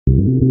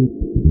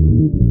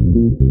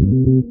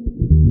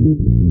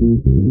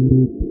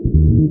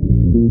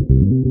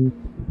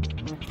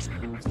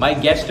My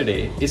guest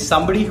today is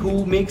somebody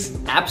who makes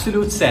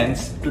absolute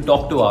sense to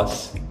talk to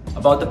us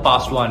about the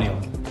past 1 year.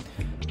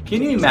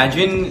 Can you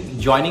imagine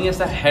joining as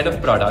the head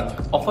of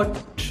product of a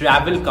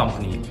travel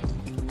company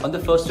on the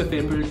 1st of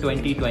April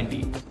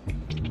 2020?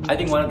 I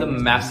think one of the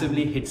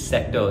massively hit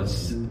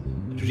sectors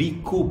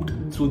recouped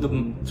through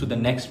the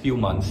next few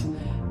months,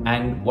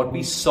 and what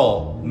we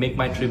saw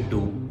MakeMyTrip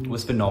do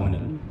was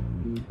phenomenal.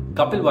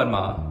 Kapil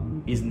Verma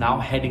is now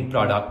heading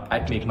product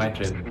at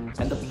MakeMyTrip,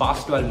 and the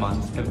past 12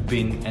 months have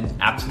been an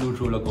absolute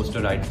roller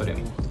coaster ride for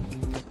him.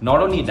 Not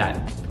only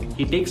that,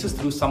 he takes us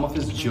through some of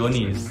his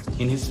journeys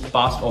in his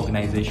past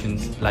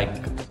organizations like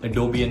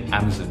Adobe and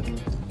Amazon.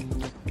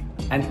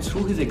 And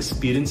through his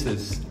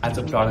experiences as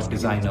a product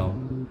designer,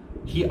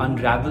 he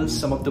unravels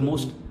some of the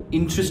most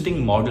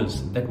interesting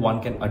models that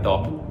one can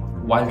adopt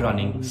while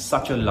running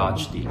such a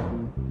large team.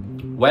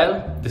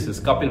 Well, this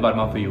is Kapil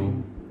Verma for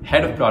you,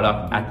 head of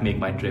product at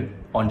MakeMyTrip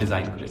on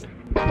Design Grid.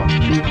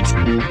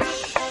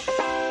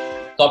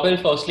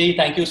 Kapil, firstly,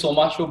 thank you so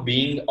much for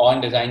being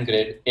on Design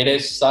Grid. It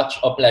is such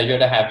a pleasure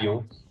to have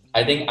you.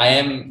 I think I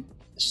am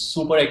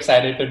super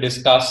excited to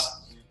discuss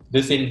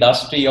this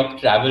industry of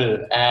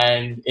travel,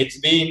 and it's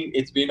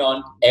been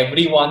on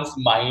everyone's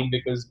mind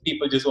because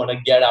people just want to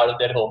get out of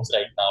their homes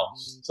right now.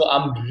 So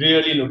I'm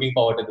really looking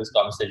forward to this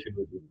conversation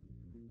with you.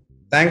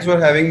 Thanks for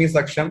having me,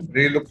 Saksham.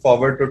 Really look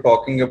forward to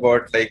talking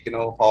about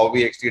how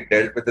we actually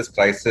dealt with this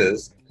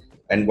crisis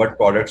and what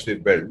products we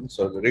built.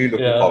 So really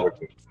looking forward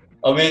to it.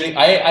 Amazing.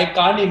 I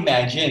can't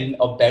imagine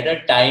a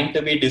better time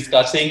to be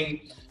discussing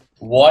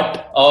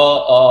what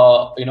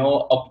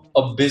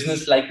a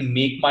business like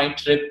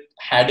MakeMyTrip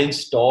had in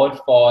store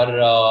for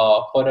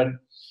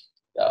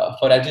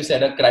as you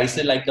said, a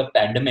crisis like the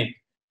pandemic.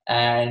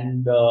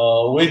 And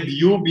with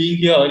you being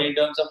here in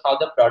terms of how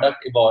the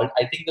product evolved,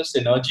 I think the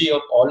synergy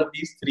of all of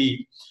these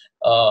three,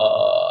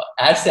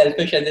 as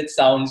selfish as it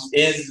sounds,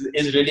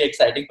 is really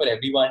exciting for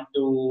everyone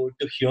to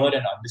hear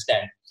and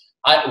understand.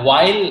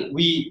 While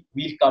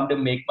we'll come to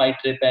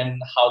MakeMyTrip and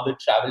how the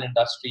travel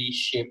industry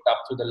shaped up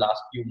through the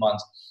last few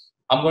months,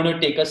 I'm going to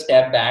take a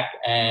step back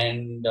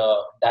and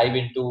dive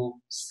into,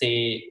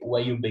 say,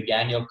 where you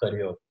began your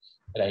career,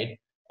 right?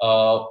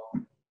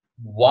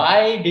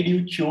 Why did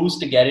you choose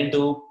to get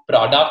into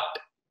product?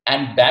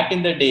 And back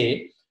in the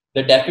day,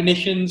 the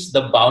definitions,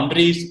 the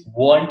boundaries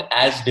weren't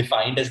as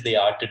defined as they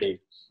are today,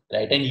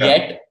 right? And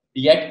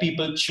yet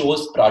people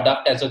chose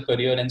product as a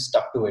career and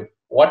stuck to it.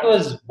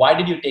 Why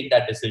did you take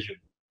that decision?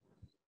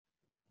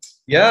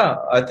 Yeah,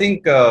 I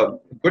think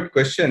good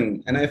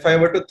question. And if I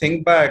were to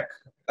think back,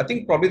 I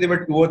think probably there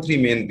were two or three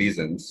main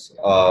reasons.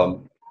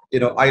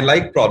 I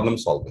like problem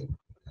solving,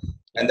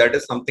 and that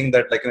is something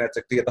that it's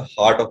actually at the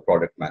heart of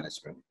product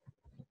management.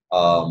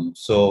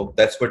 So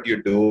that's what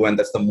you do, and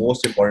that's the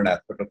most important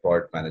aspect of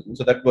product management.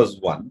 So that was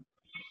one.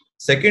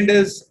 Second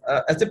is,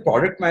 as a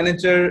product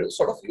manager,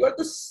 sort of you are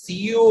the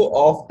CEO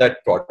of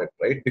that product,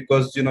 right?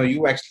 Because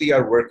you actually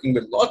are working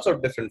with lots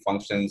of different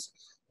functions,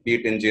 be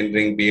it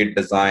engineering, be it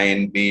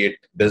design, be it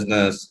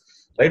business,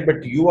 right?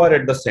 But you are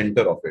at the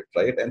center of it,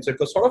 right? And so it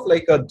was sort of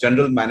like a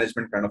general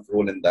management kind of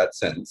role in that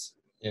sense.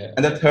 Yeah.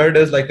 And the third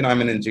is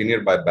I'm an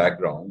engineer by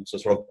background, so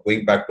sort of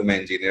going back to my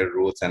engineer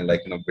roots and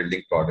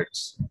building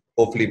products,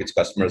 hopefully which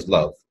customers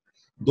love.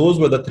 Those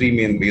were the three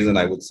main reasons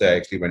I would say I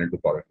actually went into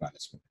product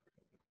management.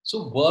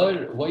 So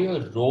were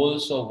your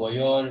roles or were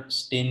your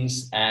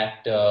stints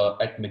at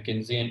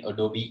McKinsey and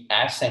Adobe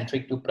as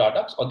centric to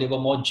products, or they were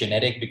more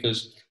generic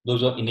because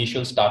those were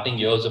initial starting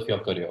years of your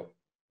career?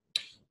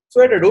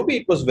 So at Adobe,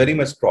 it was very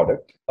much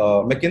product.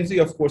 McKinsey,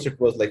 of course, it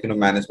was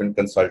management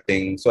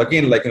consulting. So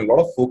again, a lot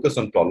of focus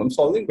on problem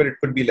solving, but it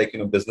could be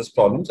business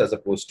problems as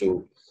opposed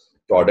to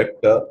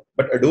product.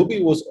 But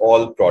Adobe was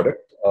all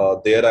product.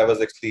 There I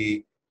was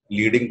actually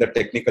leading the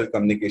technical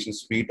communication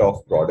suite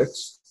of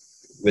products,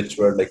 which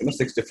were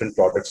 6 different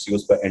products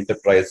used by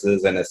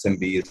enterprises and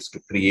SMBs to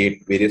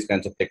create various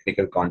kinds of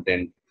technical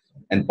content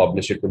and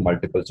publish it to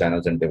multiple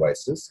channels and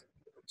devices.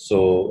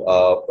 So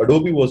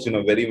Adobe was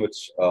very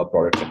much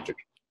product centric.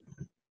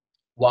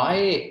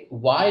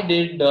 Why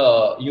did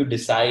you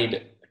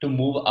decide to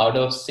move out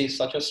of, say,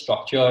 such a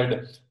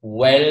structured,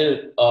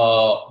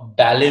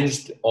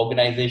 balanced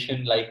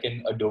organization like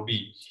in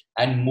Adobe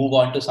and move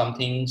on to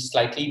something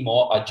slightly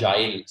more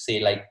agile, say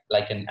like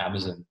in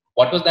Amazon?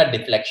 What was that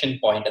deflection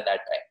point at that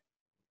time?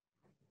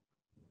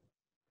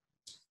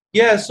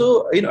 Yeah,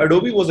 so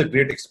Adobe was a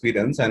great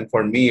experience, and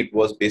for me, it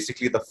was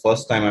basically the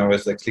first time I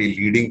was actually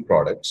leading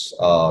products,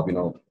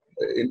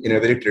 in a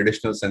very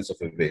traditional sense of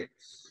a way.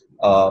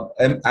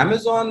 And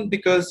Amazon,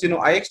 because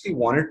I actually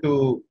wanted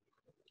to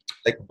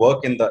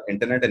work in the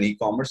internet and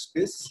e-commerce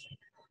space,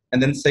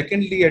 and then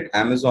secondly at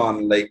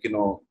Amazon,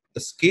 the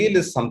scale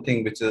is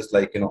something which is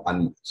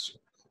unmatched.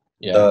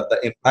 Yeah. The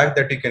impact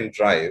that you can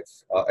drive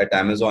at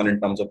Amazon in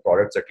terms of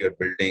products that you're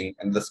building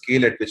and the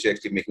scale at which you're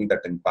actually making that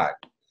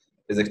impact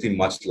is actually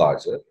much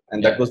larger,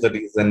 and that was the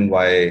reason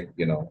why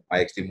I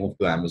actually moved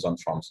to Amazon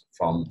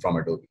from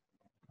Adobe.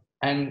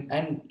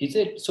 And is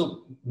it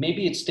so?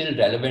 Maybe it's still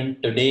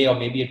relevant today, or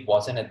maybe it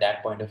wasn't at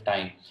that point of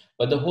time.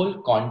 But the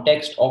whole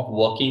context of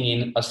working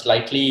in a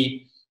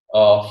slightly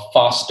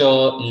faster,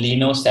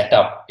 leaner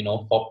setup,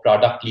 for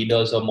product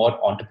leaders or more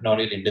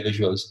entrepreneurial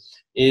individuals,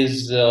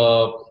 is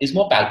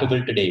more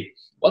palpable today.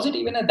 Was it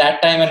even at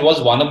that time, and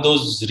was one of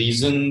those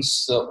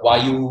reasons why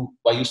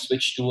you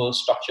switched to a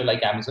structure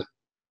like Amazon?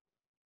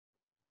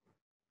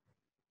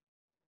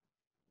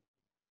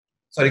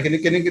 Sorry, can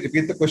you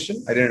repeat the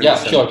question? I didn't Yeah,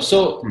 understand. sure.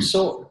 So, Hmm.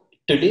 so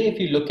today, if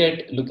you look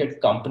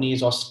at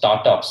companies or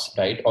startups,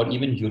 right, or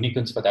even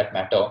unicorns for that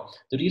matter,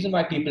 the reason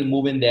why people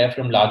move in there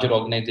from larger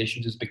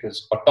organizations is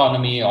because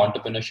autonomy,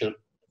 entrepreneurship,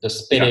 the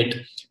Yeah, spirit,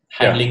 yeah,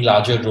 handling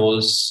larger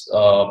roles,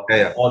 yeah,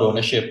 yeah. or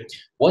ownership.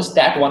 Was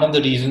that one of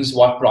the reasons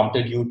what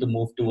prompted you to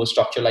move to a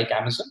structure like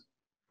Amazon?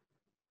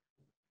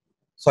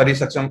 Sorry,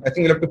 Saksham. I think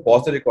you'll have to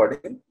pause the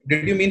recording.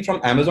 Did you mean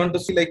from Amazon to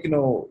see like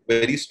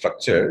very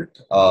structured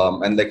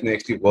and like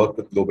actually work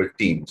with global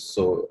teams?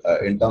 So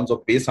in terms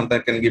of pace,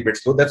 sometimes can be a bit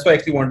slow. That's why I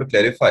actually want to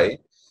clarify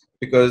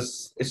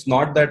because it's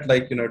not that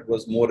like it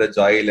was more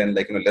agile and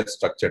like less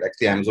structured.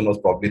 Actually, Amazon was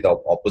probably the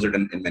opposite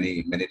in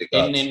many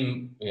regards.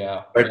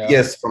 Yeah, But yeah.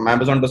 yes, from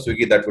Amazon to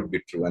Swiggy, that would be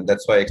true, and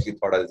that's why I actually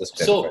thought I'll just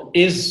clarify. So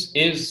is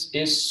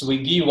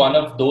Swiggy one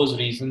of those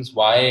reasons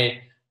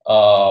why,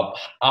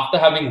 after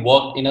having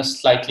worked in a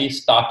slightly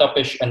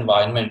startup-ish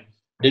environment,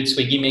 did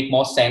Swiggy make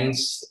more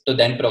sense to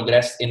then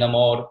progress in a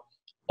more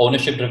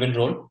ownership-driven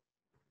role?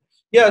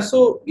 Yeah,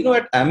 so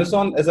at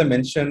Amazon, as I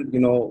mentioned,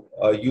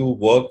 you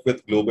work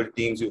with global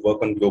teams, you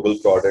work on global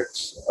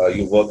products,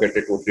 you work at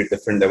a totally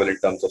different level in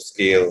terms of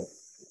scale.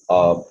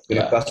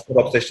 Yeah,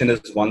 Customer obsession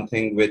is one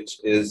thing which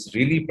is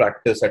really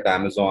practiced at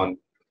Amazon.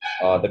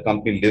 The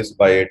company lives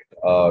by it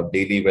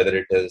daily, whether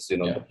it is the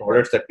yeah,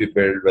 products that we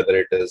build, whether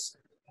it is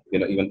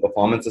even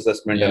performance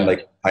assessment and yeah,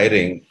 like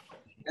hiring.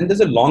 And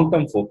there's a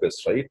long-term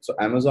focus, right? So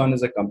Amazon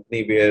is a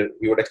company where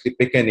we would actually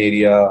pick an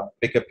area,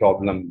 pick a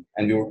problem,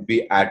 and we would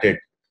be at it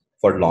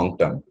for long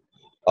term.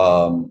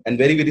 And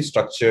very, very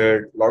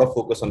structured, a lot of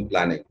focus on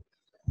planning.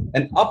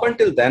 And up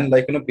until then,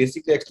 like,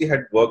 basically actually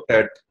had worked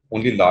at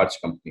only large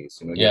companies,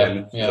 your yeah,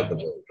 MNCs of yeah, the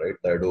world, right?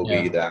 The Adobe,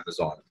 yeah, the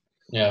Amazon.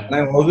 yeah, And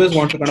I always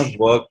want to kind of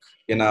work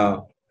in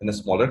a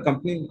smaller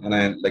company and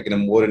I like in a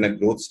more in a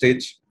growth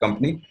stage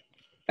company.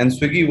 And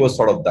Swiggy was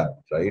sort of that,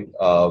 right?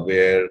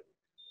 Where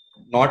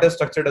not as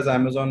structured as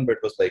Amazon, but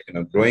was like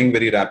growing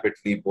very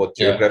rapidly, both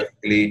yeah.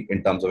 geographically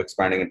in terms of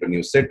expanding into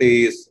new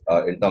cities,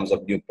 in terms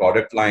of new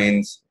product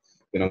lines.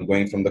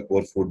 Going from the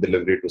core food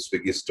delivery to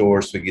Swiggy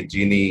Store, Swiggy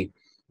Genie,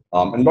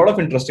 and a lot of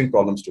interesting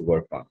problems to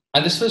work on.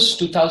 And this was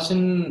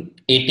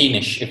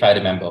 2018-ish, if I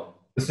remember.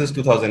 This is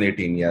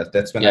 2018. Yes,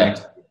 that's when I Yeah,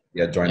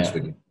 actually joined yeah.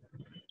 Swiggy.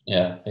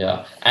 Yeah,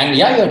 yeah, and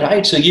yeah, you're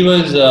right. Swiggy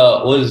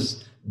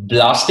was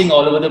blasting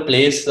all over the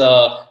place.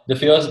 The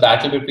fierce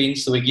battle between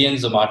Swiggy and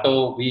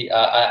Zomato.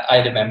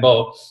 I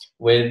remember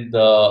with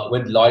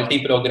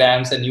loyalty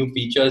programs and new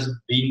features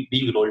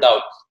being rolled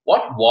out.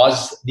 What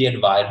was the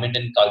environment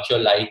and culture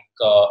like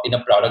in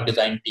a product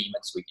design team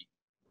at Swiggy?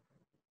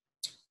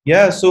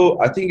 Yeah,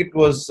 so I think it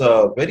was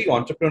very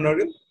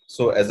entrepreneurial.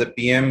 So as a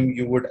PM,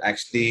 you would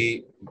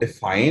actually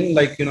define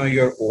like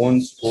your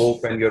own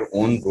scope and your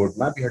own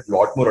roadmap. You had a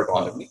lot more Oh,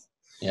 autonomy,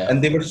 yeah,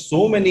 and there were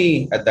so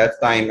many at that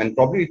time, and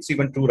probably it's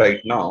even true right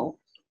now.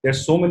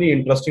 There's so many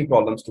interesting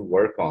problems to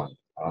work on,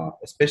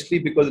 especially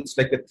because it's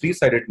like a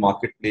three-sided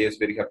marketplace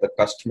where you have the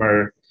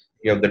customer,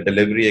 you have the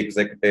delivery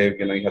executive,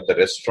 you have the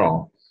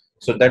restaurant.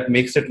 So that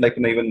makes it like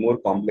even more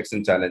complex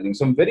and challenging.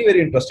 Some very very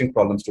interesting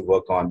problems to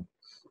work on.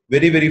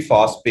 Very very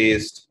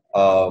fast-paced.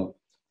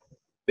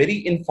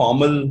 Very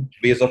informal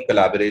ways of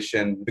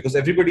collaboration because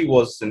everybody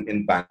was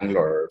in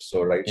Bangalore.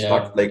 So right, it's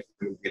not yeah, like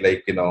you'd be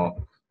like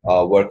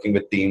working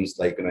with teams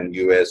like in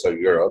US or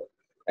Europe,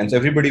 and so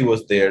everybody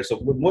was there. So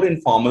more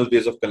informal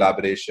ways of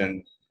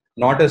collaboration,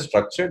 not as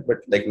structured, but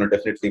like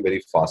definitely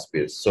very fast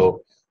paced.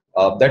 So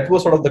that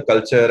was sort of the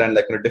culture and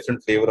like a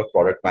different flavor of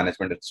product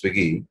management at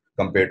Swiggy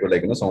compared to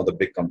like some of the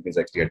big companies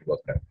I actually had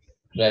worked at.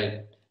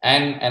 right.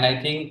 And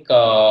I think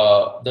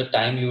the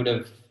time you would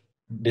have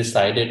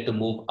decided to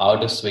move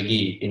out of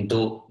Swiggy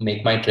into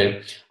Make My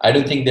Trip, I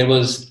don't think there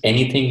was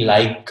anything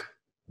like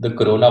the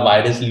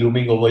coronavirus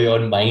looming over your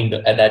mind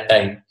at that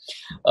time.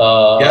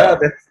 Yeah, Uh,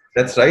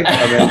 that's right.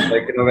 I mean,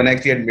 like when I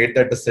actually had made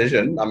that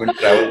decision, I mean,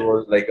 travel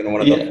was like one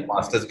of the yeah,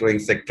 fastest growing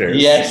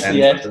sectors, yes, and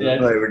yes, there was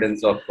no yes.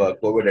 evidence of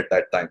COVID at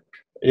that time.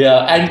 Yeah,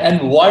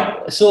 and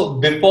what? So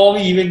before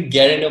we even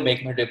get into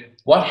Make My Trip,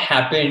 what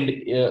happened?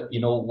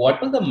 What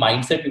was the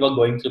mindset we were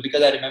going through?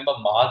 Because I remember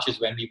March is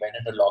when we went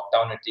into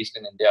lockdown, at least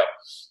in India,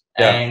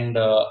 Yeah,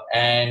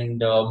 and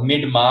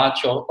mid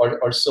March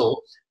or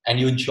so, and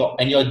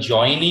and you're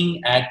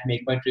joining at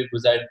Make My Trip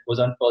was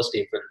on first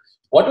April.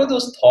 What were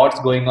those thoughts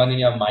going on in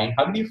your mind?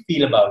 How did you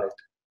feel about it?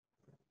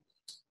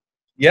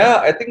 yeah.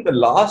 I think the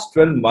last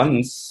 12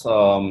 months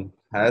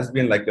has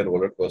been like a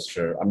roller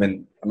coaster. I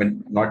mean,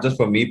 not just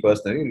for me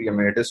personally. I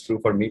mean, it is true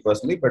for me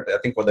personally, but I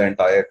think for the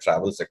entire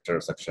travel sector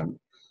section,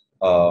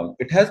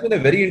 it has been a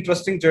very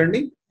interesting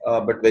journey,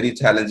 but very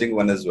challenging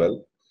one as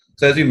well.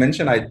 So as you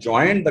mentioned, I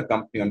joined the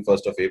company on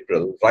 1st of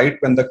April, right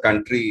when the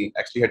country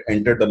actually had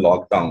entered the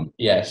lockdown.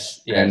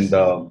 Yes, And,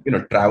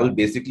 yes. travel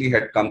basically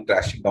had come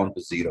crashing down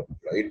to zero,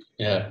 right?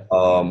 Yeah.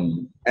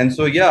 And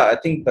so, yeah, I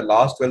think the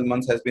last 12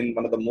 months has been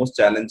one of the most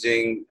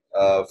challenging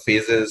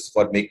phases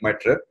for Make My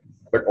Trip,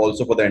 but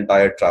also for the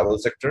entire travel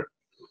sector.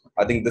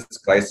 I think this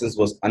crisis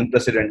was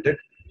unprecedented.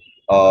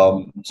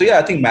 So yeah,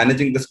 I think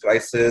managing this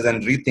crisis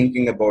and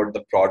rethinking about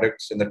the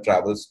products in the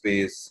travel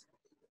space,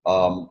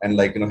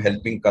 and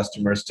helping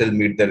customers still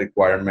meet their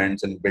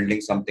requirements and building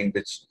something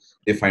which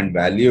they find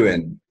value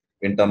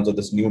in terms of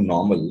this new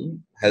normal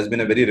has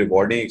been a very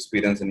rewarding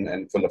experience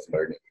and full of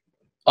learning.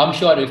 I'm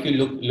sure if you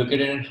look at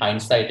it in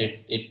hindsight,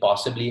 it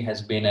possibly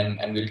has been,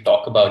 and we'll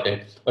talk about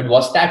it. But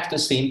was that the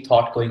same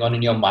thought going on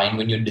in your mind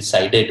when you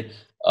decided,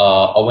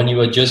 or when you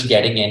were just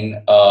getting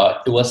in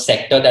to a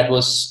sector that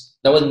was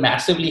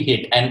massively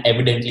hit, and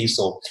evidently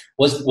so?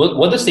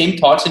 Were the same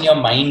thoughts in your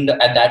mind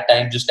at that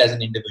time, just as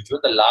an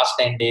individual, the last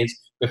 10 days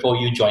before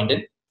you joined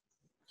in?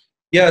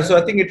 Yeah, so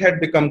I think it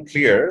had become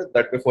clear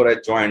that before I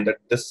joined that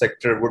this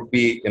sector would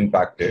be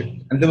impacted,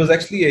 and there was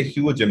actually a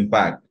huge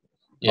impact.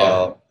 Yeah,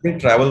 I think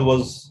travel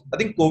was. I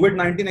think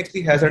COVID-19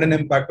 actually has had an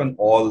impact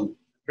on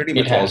pretty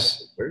it much all has.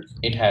 sectors,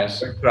 It has,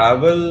 but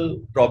travel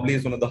probably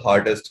is one of the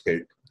hardest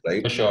hit,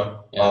 right? for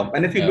sure. Yeah,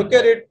 And if you yeah, look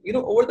at it,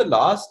 over the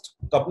last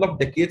couple of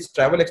decades,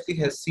 travel actually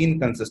has seen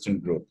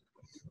consistent growth.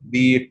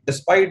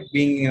 Despite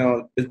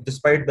being,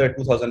 despite the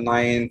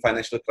 2009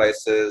 financial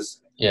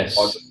crisis or the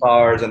yes,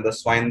 SARS and the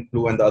swine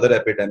flu and the other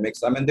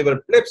epidemics, I mean, there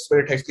were blips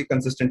where it actually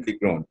consistently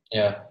grown.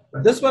 yeah,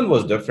 But this one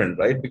was different,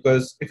 right?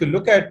 Because if you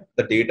look at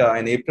the data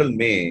in April,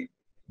 May,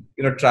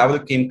 travel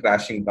came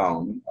crashing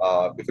down.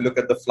 If you look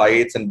at the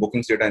flights and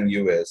bookings data in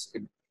US,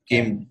 it yeah,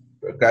 came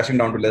crashing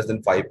down to less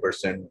than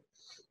 5%.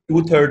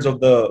 Two-thirds of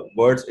the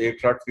world's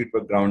aircraft fleet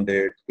were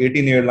grounded.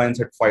 18 airlines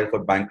had filed for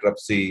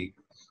bankruptcy.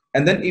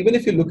 And then even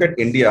if you look at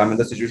India, I mean,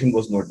 the situation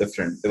was no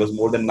different. There was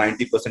more than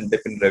 90%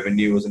 dip in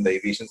revenues in the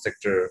aviation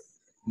sector,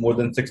 more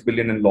than 6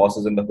 billion in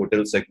losses in the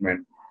hotel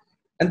segment.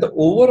 And the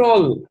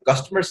overall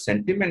customer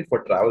sentiment for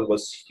travel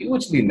was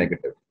hugely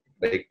negative.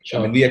 Like, I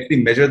mean, sure. we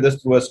actually measure this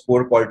through a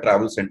score called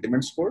travel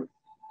sentiment score,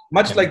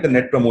 much Okay. like the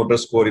net promoter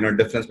score,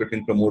 difference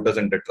between promoters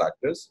and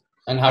detractors.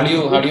 And how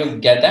And do you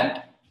get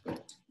that?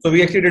 so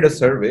we actually did a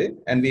survey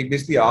and we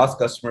basically asked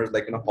customers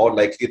like, how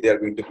likely they are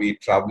going to be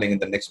traveling in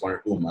the next 1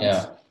 or 2 months.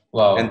 Yeah.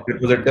 And Wow. it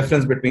was a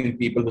difference between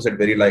people who said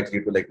very likely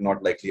to like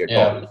not likely at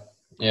all. Yeah.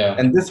 Yeah.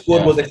 And this score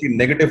Yeah. was actually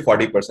negative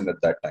 40% at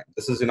that time.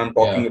 This is, I'm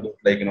talking Yeah. about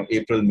like,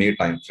 April, May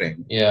time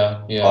frame.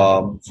 Yeah.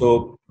 Yeah.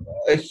 So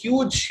a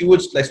huge,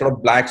 like sort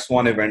of black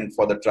swan event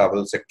for the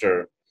travel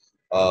sector,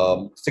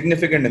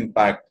 significant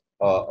impact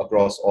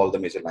across all the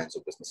major lines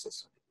of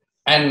businesses.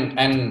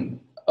 And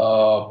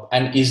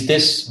is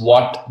this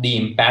what the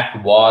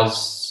impact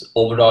was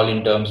overall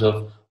in terms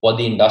of what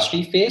the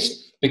industry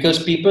faced?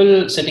 Because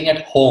people sitting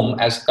at home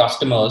as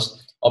customers,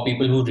 or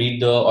people who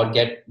read or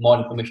get more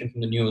information from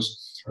the news,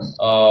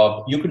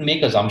 you could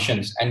make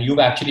assumptions, and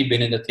you've actually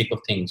been in the thick of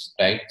things,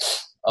 right?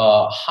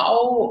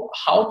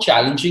 How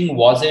challenging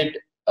was it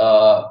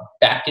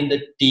back in the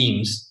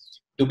teams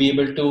to be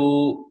able to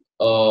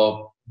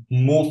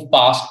move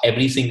past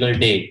every single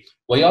day?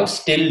 Were you all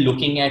still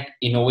looking at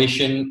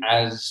innovation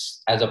as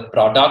a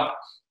product,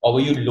 or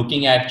were you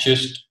looking at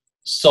just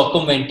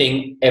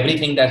circumventing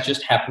everything that's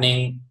just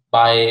happening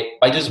by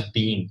just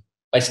being,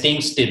 by staying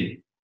still?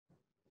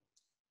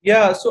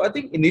 Yeah, so I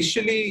think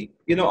initially,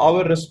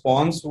 our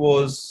response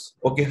was,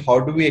 okay, how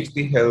do we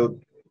actually help,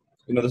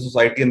 the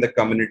society and the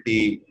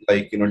community,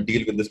 like,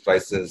 deal with this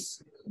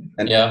crisis?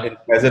 And Yeah,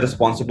 as a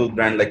responsible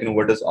brand, like,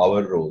 what is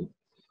our role?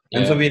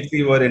 And so yeah, we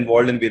actually were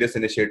involved in various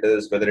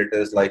initiatives, whether it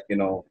is like,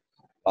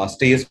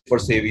 stays for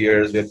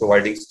saviors, we're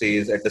providing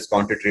stays at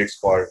discounted rates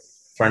for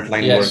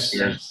frontline yes,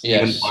 workers,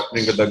 even yes,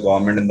 partnering with the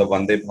government in the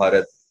Vande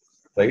Bharat,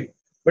 right?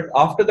 But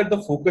after that,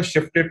 the focus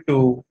shifted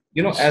to,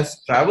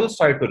 as travel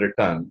started to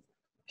return,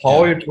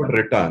 how yeah, it would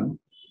return,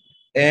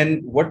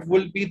 and what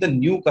will be the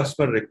new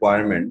customer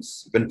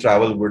requirements when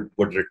travel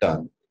would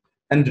return.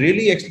 And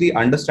really actually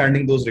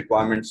understanding those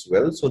requirements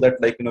well so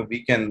that like,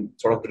 we can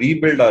sort of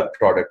rebuild our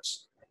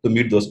products to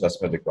meet those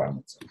customer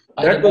requirements.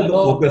 I That was the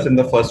remember focus in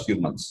the first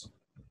few months.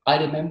 I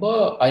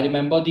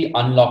remember the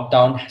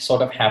unlockdown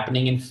sort of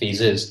happening in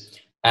phases,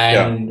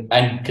 Yeah.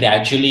 and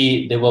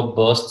gradually there were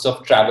bursts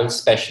of travel,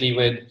 especially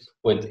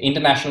with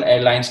international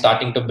airlines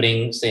starting to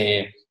bring,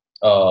 say,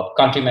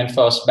 countrymen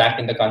first back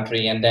in the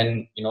country, and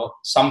then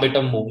some bit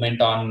of movement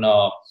on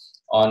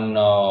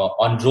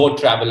road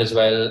travel as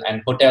well,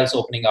 and hotels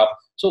opening up.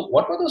 So,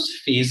 what were those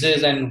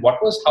phases, and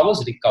how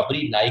was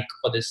recovery like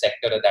for this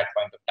sector at that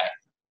point of time?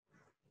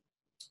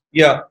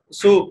 Yeah.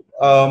 So,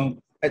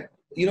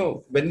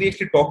 when we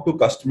actually talked to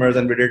customers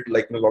and we did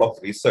like a lot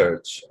of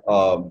research,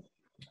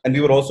 and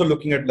we were also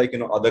looking at like,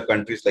 other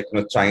countries like,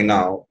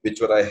 China,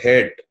 which were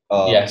ahead,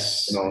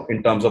 Yes.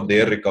 in terms of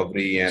their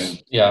recovery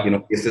and, Yeah.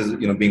 cases,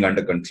 being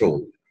under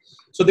control.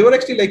 So they were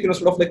actually like,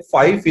 sort of like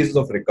 5 phases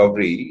of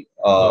recovery,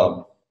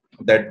 Wow.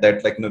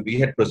 that like, we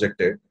had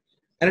projected,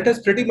 and it has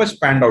pretty much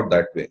panned out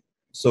that way.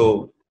 So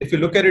if you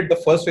look at it,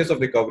 the first phase of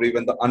recovery,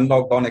 when the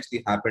unlockdown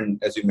actually happened,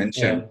 as you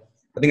mentioned, Yeah.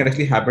 I think it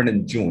actually happened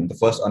in June, the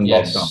first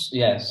unlockdown. Yes.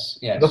 Yes.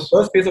 The Yes.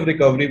 first phase of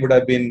recovery would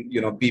have been,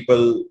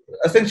 people,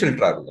 essential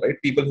travel, right?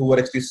 People who were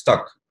actually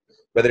stuck,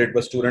 whether it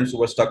was students who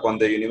were stuck on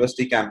their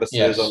university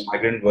campuses or Yes.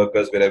 migrant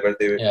workers, wherever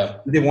Yeah.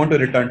 they want to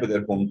return to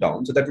their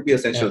hometown. So that would be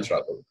essential Yeah.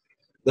 travel.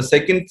 The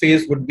second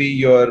phase would be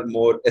your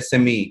more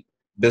SME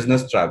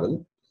business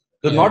travel.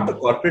 So not the Yeah.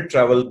 corporate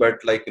travel,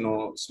 but like,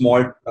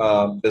 small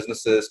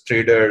businesses,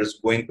 traders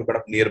going to kind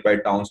of nearby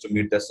towns to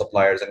meet their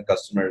suppliers and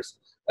customers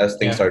as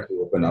things Yeah. start to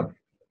open up.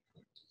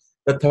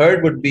 The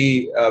third would be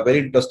a very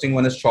interesting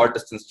one is short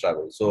distance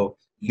travel. So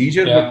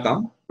leisure would Yeah.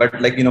 come, but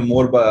like,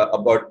 more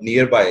about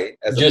nearby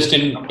as Just opposed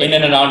to in like,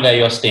 and around where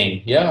you're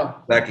staying. Yeah.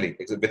 exactly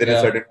within a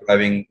Yeah.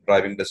 certain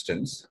driving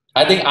distance.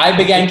 I think I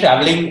began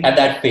traveling at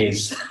that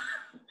phase.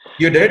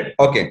 You did?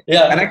 Okay. And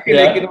Yeah. actually,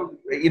 like,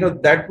 Yeah.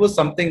 that was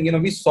something,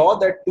 we saw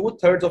that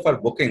two-thirds of our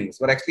bookings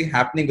were actually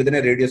happening within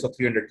a radius of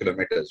 300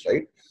 kilometers,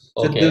 right?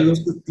 So there Okay. was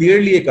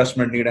clearly a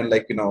customer need. And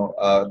like,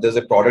 there's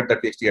a product that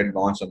we actually had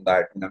launched on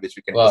that, which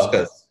we can Wow.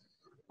 discuss.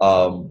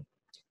 Um,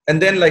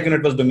 and then like,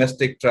 it was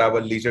domestic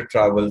travel, leisure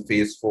travel,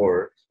 phase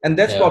four. And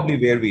that's Yeah. probably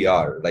where we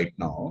are right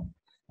now.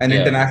 And Yeah.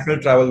 international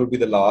travel would be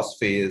the last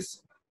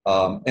phase.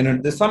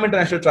 And there's some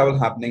international travel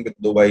happening with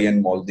Dubai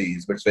and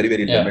Maldives, but it's very,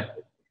 very Yeah.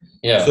 limited.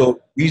 Yeah. So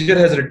leisure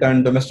has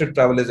returned, domestic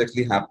travel is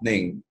actually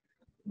happening,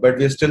 but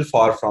we're still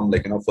far from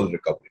like, full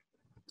recovery.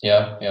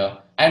 Yeah, yeah.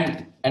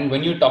 And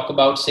when you talk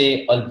about,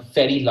 say, a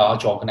very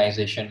large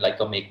organization like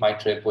a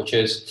MakeMyTrip, which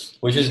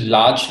is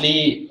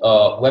largely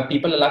where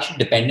people are actually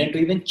dependent to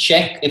even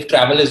check if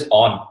travel is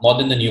on more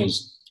than the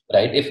news,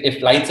 right? If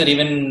flights are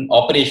even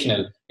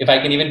operational, if I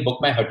can even book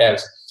my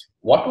hotels.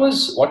 What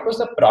was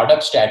the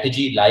product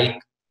strategy like?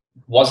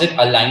 Was it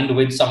aligned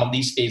with some of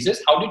these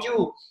phases? How did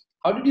you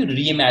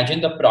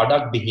reimagine the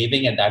product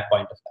behaving at that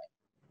point of time?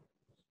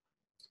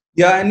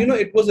 Yeah, and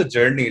it was a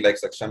journey, like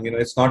Saksham.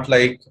 It's not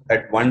like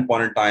at one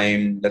point in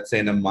time, let's say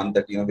in a month,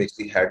 that we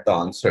actually had the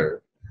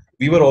answer.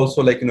 We were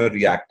also like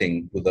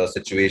reacting to the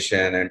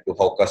situation and to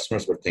how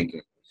customers were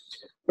thinking.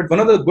 But one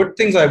of the good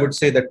things I would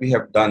say that we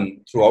have done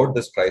throughout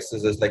this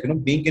crisis is like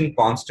being in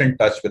constant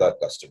touch with our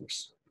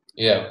customers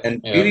Yeah, and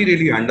yeah, really,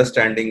 really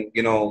understanding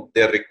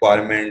their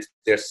requirements,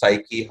 their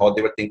psyche, how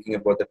they were thinking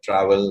about the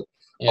travel,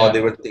 how they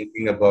yeah, were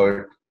thinking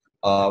about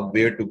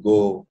where to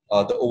go,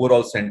 the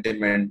overall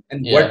sentiment,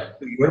 and what, yeah,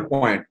 to your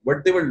point,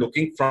 what they were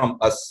looking from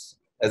us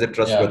as a yeah.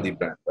 trustworthy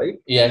brand, right?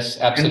 Yes,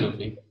 And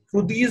absolutely.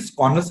 through these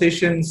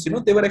conversations,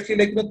 they were actually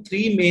like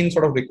three main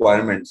sort of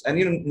requirements,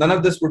 and none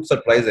of this would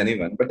surprise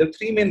anyone, but the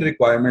three main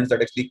requirements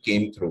that actually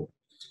came through.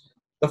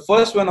 The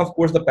first one, of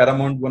course, the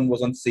paramount one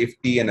was on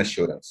safety and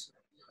assurance.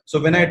 So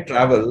when I Yeah,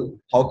 travel,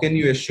 how can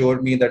you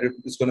assure me that it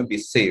is going to be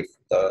safe?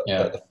 The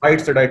yeah,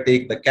 flights that I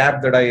take, the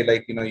cab that I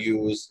like,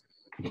 use,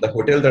 the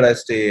hotel that I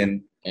stay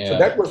in. So yeah.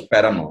 that was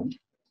paramount.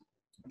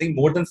 I think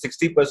more than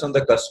 60% of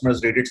the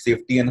customers rated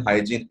safety and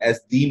hygiene as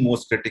the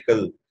most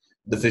critical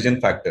decision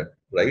factor,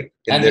 right?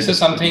 In And their this is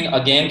decision. something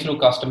again through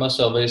customer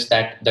service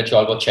that you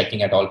all were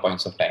checking at all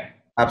points of time.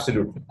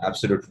 Absolutely,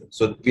 absolutely.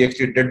 So we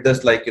actually did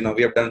this like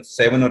we have done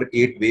 7 or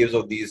 8 waves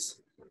of this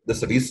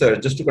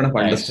research just to kind of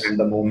understand Nice.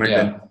 the movement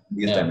and Yeah,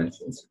 these yeah,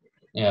 dimensions.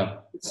 yeah,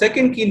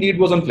 Second key need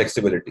was on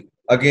flexibility.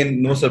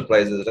 Again, no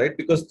surprises, right?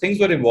 Because things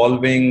were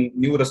evolving,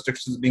 new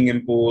restrictions being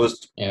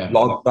imposed, yeah,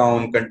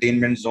 lockdown,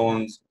 containment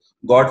zones.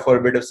 God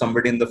forbid if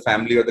somebody in the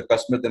family or the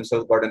customer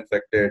themselves got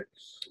infected.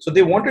 So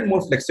they wanted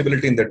more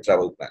flexibility in their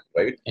travel plan,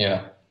 right?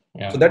 yeah, So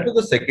yeah, that was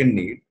the second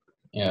need.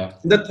 yeah,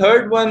 The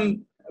third one,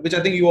 which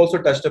I think you also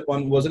touched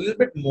upon, was a little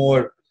bit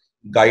more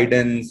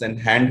guidance and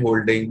hand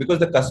holding because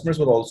the customers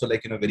were also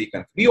like, very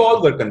confused. We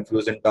all were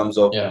confused in terms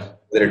of yeah.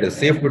 whether it is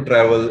safe to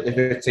travel, if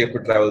it's safe to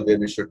travel, where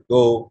we should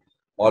go,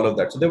 all of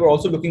that. So they were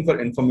also looking for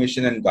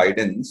information and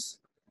guidance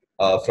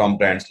from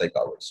brands like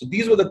ours. So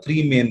these were the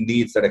three main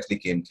needs that actually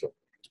came through.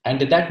 And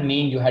did that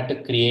mean you had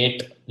to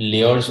create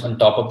layers on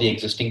top of the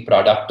existing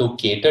product to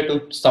cater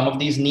to some of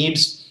these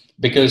needs?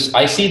 Because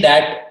I see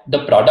that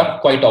the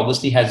product quite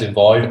obviously has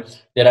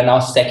evolved. There are now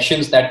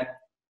sections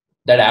that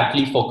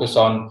aptly focus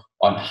on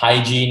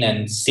hygiene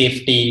and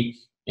safety,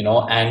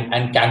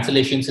 and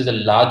cancellations is a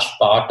large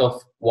part of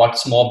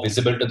what's more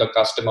visible to the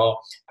customer,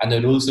 and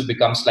the rules have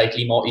become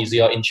slightly more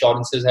easier.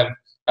 Insurances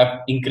have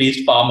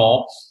increased far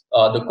more.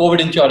 The COVID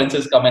insurance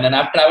has come in, and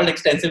I've traveled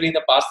extensively in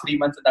the past 3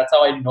 months, and that's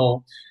how I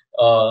know.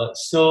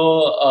 So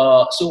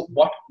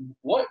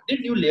what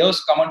did new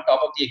layers come on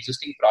top of the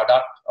existing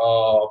product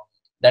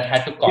that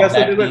had to Yeah, so they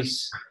combat were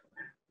these?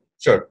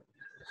 sure.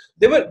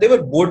 They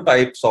were both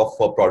types of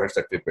products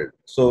that we built.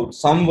 So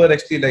some were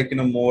actually like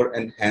more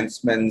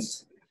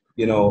enhancements,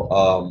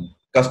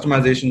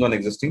 customizations on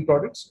existing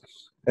products,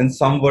 and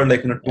some were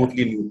like Yeah,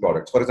 totally new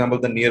products. For example,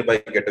 the nearby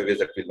getaways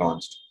that we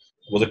launched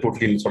was a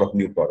totally sort of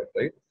new product,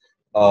 right?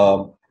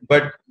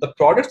 But the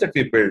products that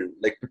we build,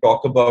 like to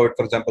talk about,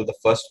 for example, the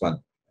first one,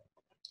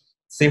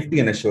 safety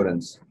and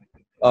assurance.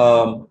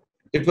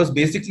 It was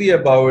basically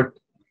about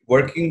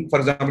working, for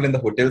example, in the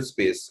hotel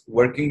space,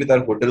 working with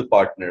our hotel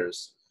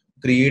partners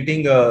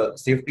creating a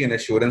safety and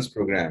assurance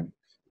program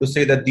to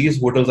say that these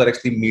hotels are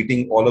actually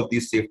meeting all of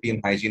these safety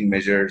and hygiene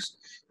measures.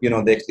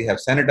 They actually have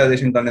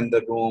sanitization done in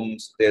the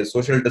rooms. There's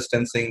social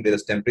distancing. There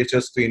is temperature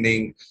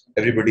screening.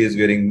 Everybody is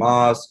wearing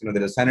masks.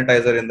 There is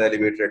sanitizer in the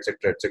elevator,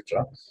 etc.,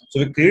 etc. So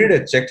we created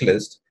a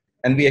checklist,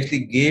 and we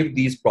actually gave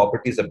these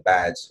properties a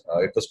badge.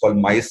 It was called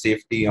My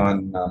Safety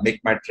on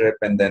MakeMyTrip,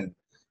 and then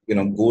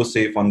Go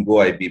Safe on Go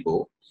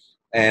IBBO.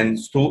 And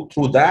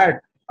through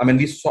that, I mean,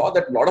 we saw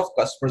that a lot of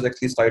customers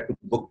actually started to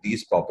book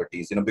these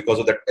properties, because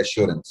of that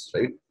assurance,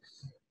 right?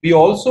 We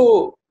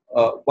also,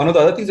 one of the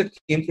other things that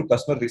came through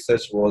customer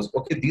research was,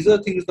 okay, these are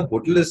the things the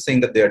hotel is saying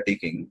that they are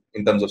taking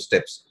in terms of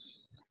steps,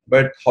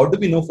 but how do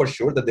we know for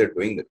sure that they're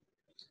doing it?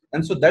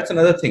 And so that's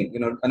another thing,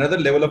 another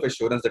level of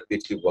assurance that we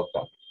actually worked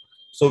on.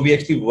 So we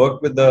actually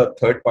worked with the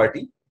third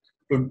party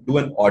to do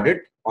an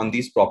audit on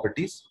these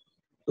properties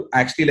to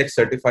actually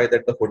certify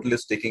that the hotel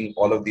is taking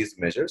all of these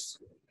measures.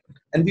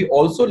 And we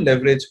also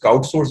leverage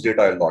crowdsourced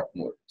data a lot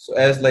more. So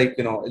as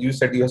you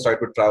said, you have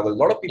started to travel. A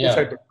lot of people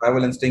started to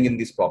travel and staying in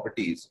these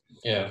properties.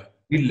 Yeah.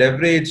 We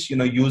leverage,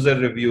 user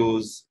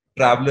reviews,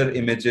 traveler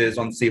images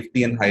on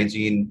safety and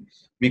hygiene.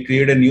 We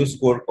create a new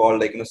score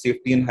called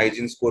safety and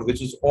hygiene score,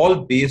 which is all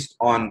based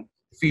on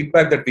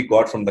feedback that we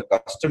got from the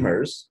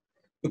customers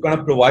to kind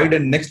of provide a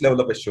next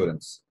level of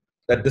assurance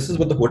that this is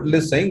what the hotel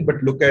is saying,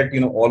 but look at,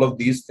 all of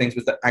these things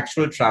which the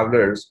actual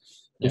travelers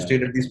who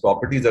stayed at these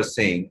properties are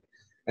saying.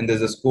 And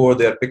there's a score,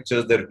 there are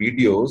pictures, there are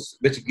videos,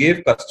 which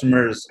gave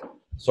customers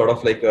sort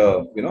of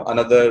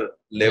another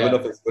level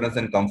of assurance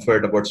and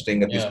comfort about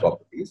staying at these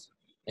properties.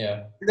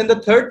 Yeah. And then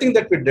the third thing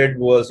that we did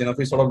was,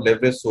 we sort of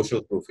leveraged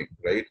social proofing,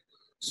 right?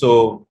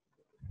 So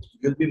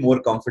you'll be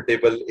more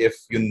comfortable if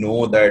you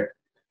know that,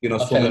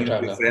 so many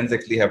of your friends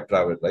actually have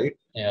traveled, right?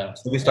 Yeah.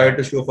 So we started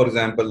to show, for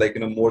example,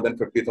 more than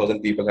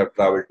 50,000 people have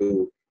traveled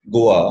to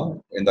Goa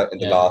in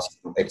the last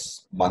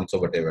X months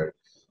or whatever.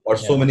 Or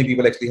so many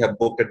people actually have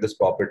booked this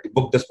property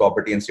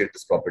and stayed at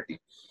this property.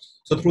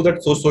 So through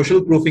that, so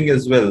social proofing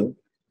as well,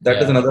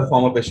 that is another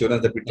form of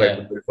assurance that we try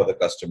to build for the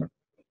customer.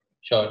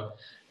 Sure.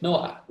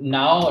 No,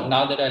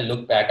 now that I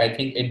look back, I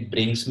think it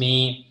brings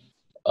me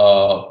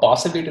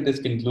possibly to this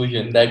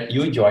conclusion that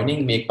you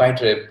joining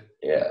MakeMyTrip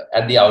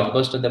at the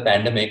outburst of the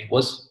pandemic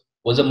was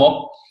a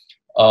more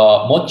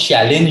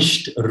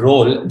challenged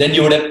role than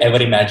you would have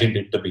ever imagined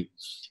it to be.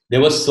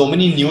 There were so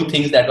many new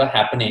things that were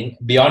happening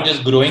beyond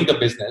just growing the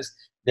business.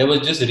 There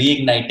was just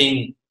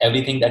reigniting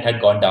everything that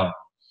had gone down,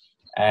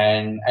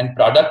 and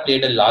product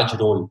played a large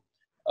role.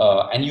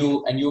 And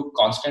you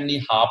constantly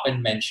harp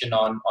and mention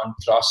on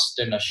trust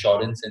and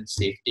assurance and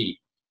safety.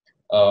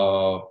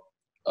 Uh,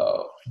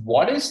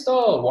 what is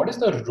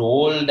the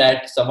role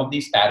that some of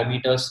these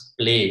parameters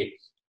play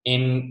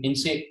in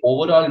say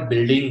overall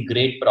building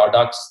great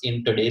products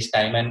in today's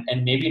time?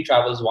 And maybe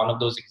travel is one of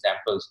those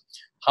examples.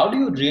 How do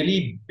you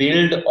really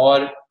build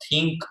or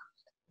think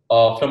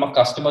from a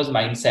customer's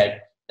mindset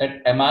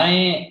that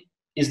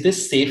is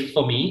this safe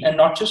for me, and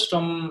not just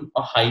from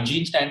a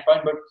hygiene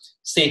standpoint, but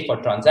safe for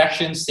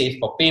transactions, safe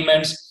for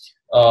payments?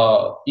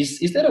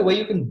 Is there a way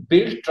you can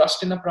build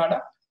trust in a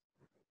product?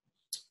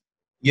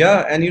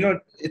 Yeah, and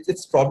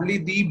it's probably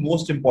the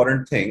most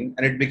important thing,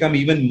 and it become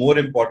even more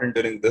important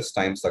during this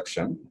time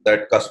section,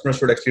 that customers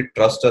should actually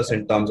trust us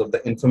in terms of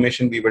the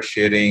information we were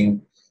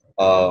sharing,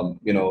 the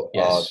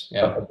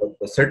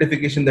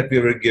certification that we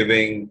were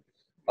giving,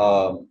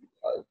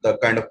 the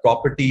kind of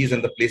properties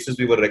and the places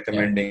we were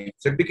recommending.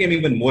 So it became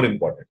even more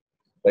important,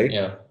 right?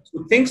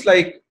 So things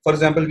like, for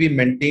example, we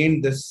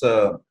maintained this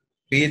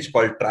page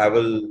called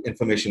travel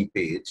information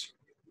page,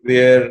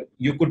 where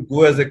you could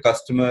go as a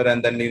customer,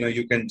 and then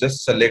you can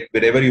just select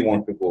wherever you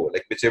want to go,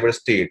 like whichever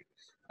state,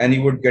 and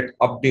you would get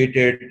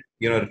updated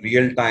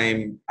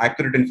real-time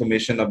accurate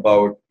information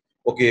about,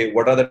 okay,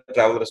 what are the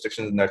travel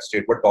restrictions in that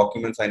state, what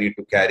documents I need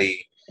to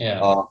carry,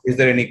 is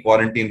there any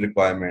quarantine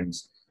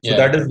requirements. So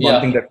that is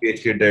one thing that we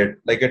actually did.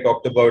 Like I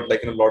talked about,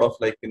 a lot of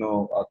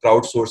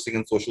crowdsourcing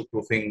and social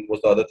proofing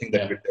was the other thing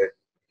that we did.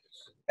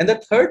 And the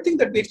third thing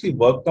that we actually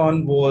worked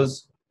on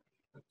was,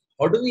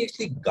 how do we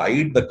actually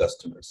guide the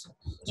customers?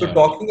 So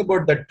talking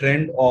about the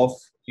trend of,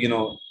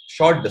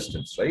 short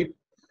distance, right?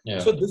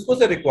 So this was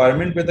a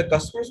requirement where the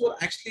customers were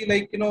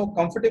actually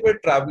comfortable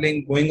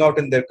traveling, going out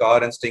in their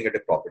car and staying at a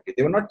property.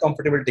 They were not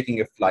comfortable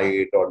taking a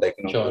flight or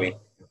going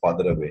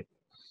farther away.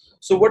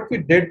 So what we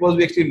did was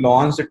we actually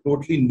launched a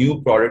totally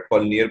new product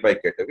called Nearby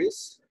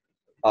Getaways.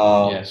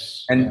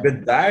 And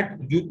with that,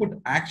 you could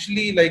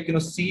actually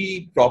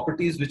see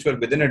properties which were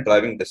within a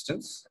driving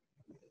distance.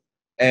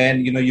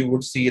 And you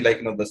would see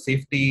the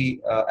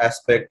safety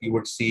aspect. You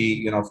would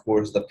see of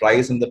course the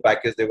price and the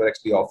package they were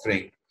actually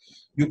offering.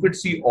 You could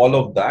see all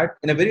of that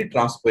in a very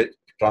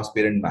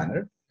transparent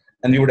manner.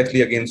 And we would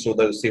actually again show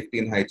the safety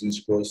and hygiene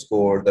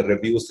score, the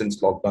reviews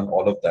since lockdown,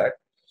 all of that.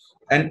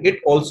 And it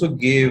also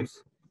gave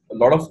a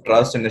lot of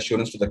trust and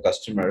assurance to the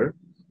customer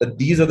that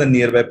these are the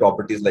nearby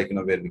properties, where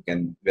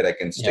I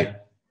can stay.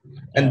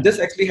 And this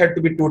actually had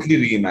to be totally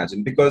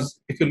reimagined,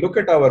 because if you look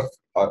at our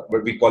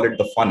what we call it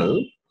the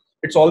funnel,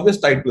 it's always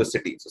tied to a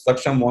city. So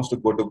Saksham wants to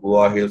go to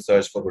Goa, he'll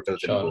search for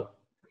hotels in Goa.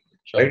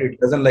 Sure. Right? It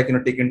doesn't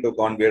take into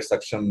account where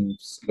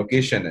Saksham's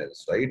location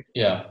is, right?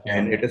 Yeah.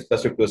 And it is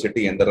specific to a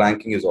city, and the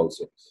ranking is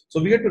also.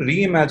 So we had to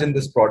reimagine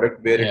this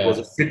product where it was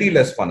a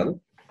city-less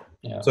funnel.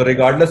 Yeah. So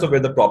regardless of where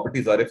the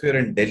properties are, if you're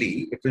in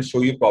Delhi, it will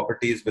show you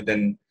properties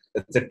within,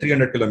 let's say,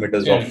 300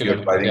 kilometers of your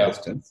driving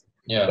distance,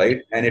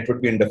 right? And it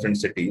would be in different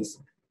cities.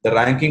 The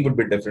ranking would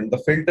be different. The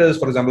filters,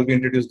 for example, we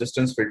introduced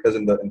distance filters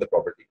in the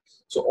property.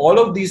 So all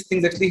of these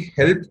things actually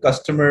help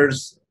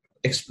customers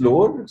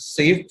explore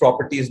safe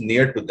properties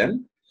near to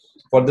them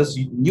for this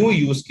new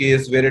use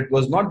case where it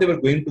was not they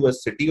were going to a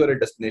city or a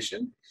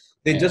destination.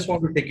 They just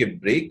want to take a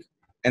break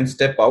and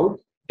step out,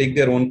 take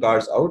their own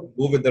cars out,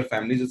 go with their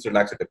families, just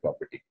relax at a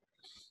property.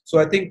 So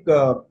I think,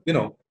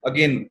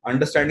 again,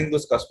 understanding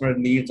those customer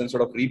needs and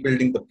sort of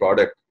rebuilding the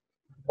product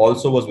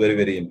also was very,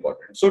 very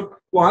important. So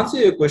to answer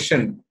your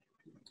question,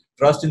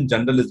 trust in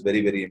general is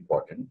very, very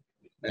important,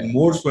 and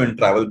more so in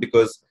travel,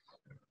 because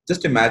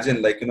just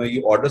imagine,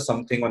 you order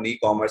something on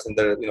e-commerce and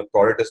the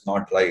product is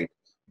not right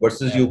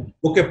versus you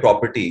book a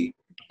property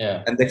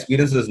and the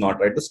experience is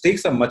not right. The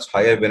stakes are much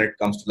higher when it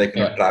comes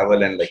to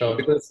travel and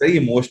because it's very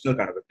emotional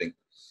kind of a thing.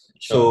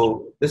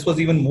 So this was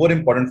even more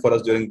important for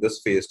us during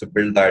this phase to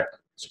build that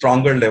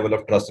stronger level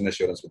of trust and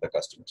assurance with the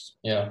customers.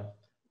 Yeah.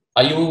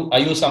 Are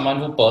you someone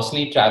who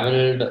personally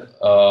traveled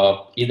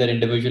either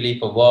individually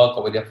for work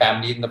or with your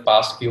family in the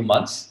past few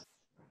months?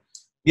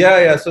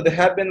 Yeah. So there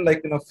have been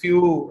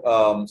few.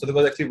 So there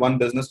was actually one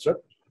business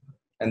trip,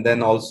 and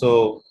then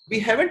also we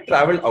haven't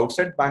traveled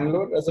outside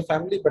Bangalore as a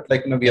family, but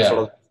we have sort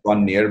of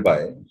gone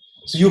nearby.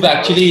 So you've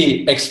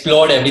actually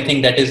explored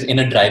everything that is in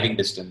a driving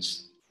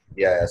distance.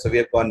 Yeah. So we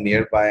have gone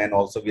nearby, and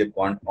also we have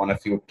gone on a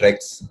few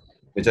treks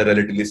which are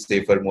relatively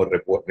safer, more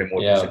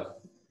remote.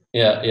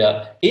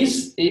 Yeah.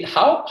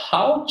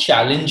 How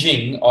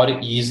challenging or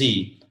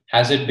easy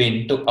has it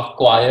been to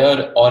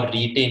acquire or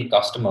retain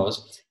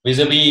customers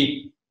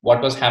vis-a-vis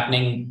what was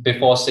happening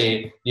before,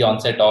 say, the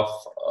onset of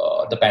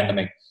the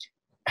pandemic?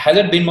 Has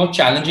it been more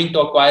challenging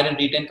to acquire and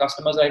retain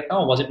customers right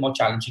now, or was it more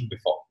challenging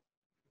before?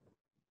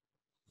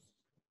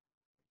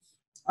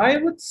 I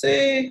would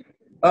say,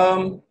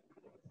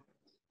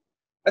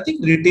 I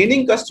think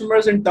retaining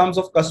customers in terms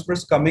of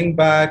customers coming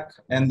back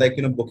and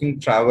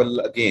booking travel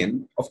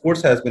again, of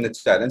course, has been a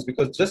challenge,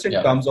 because just in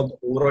terms of the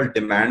overall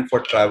demand for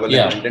travel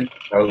and intent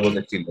to travel was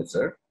actually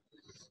lesser.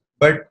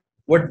 But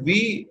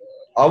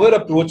our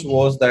approach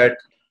was that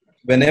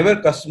whenever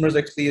customers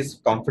actually is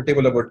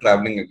comfortable about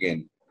traveling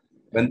again,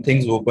 when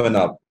things open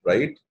up,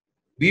 right,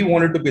 we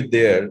wanted to be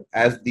there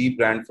as the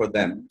brand for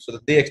them so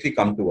that they actually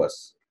come to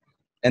us.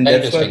 And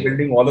that's why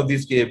building all of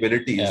these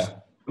capabilities.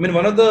 I mean,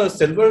 one of the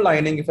silver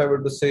lining, if I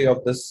were to say,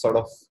 of this sort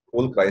of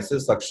whole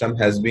crisis, Saksham,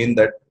 has been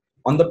that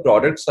on the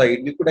product side,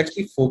 we could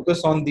actually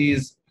focus on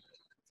these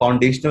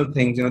foundational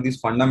things, these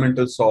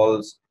fundamental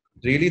solves,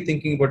 really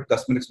thinking about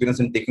customer experience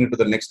and taking it to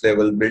the next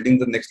level, building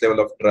the next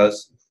level of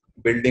trust,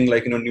 building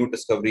new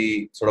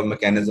discovery sort of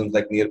mechanisms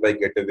like nearby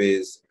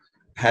getaways,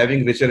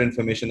 having richer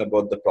information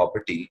about the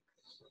property.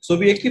 So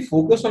we actually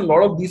focused on a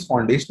lot of these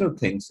foundational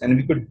things, and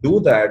we could do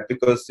that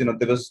because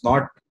there was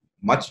not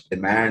much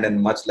demand and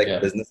much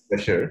business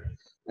pressure,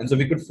 and so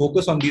we could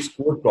focus on these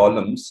core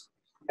problems.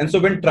 And so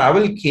when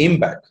travel came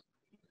back,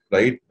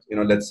 right,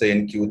 let's say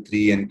in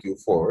Q3 and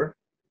Q4,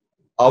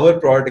 our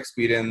product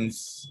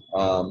experience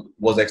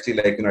was actually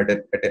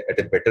at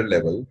a better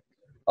level,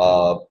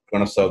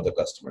 kind of serve the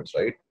customers,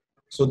 right?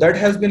 So that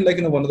has been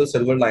one of the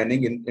silver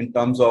lining in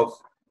terms of,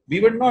 we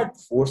were not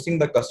forcing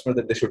the customer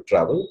that they should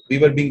travel. We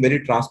were being very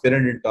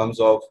transparent in terms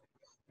of,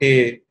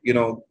 hey,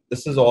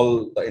 this is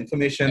all the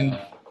information.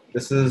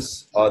 This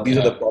is these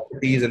are the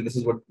properties, and this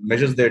is what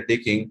measures they're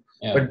taking.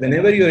 But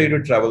whenever you're ready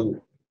to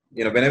travel,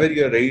 whenever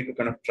you're ready to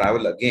kind of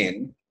travel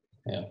again,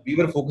 we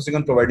were focusing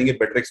on providing a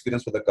better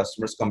experience for the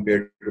customers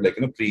compared to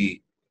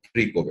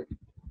pre-COVID.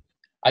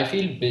 I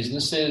feel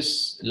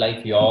businesses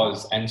like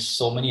yours and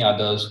so many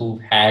others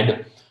who've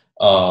had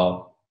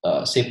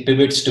say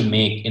pivots to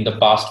make in the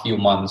past few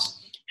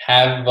months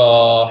have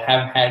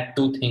had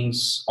two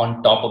things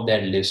on top of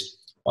their list.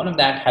 One of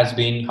that has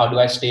been, how do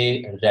I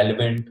stay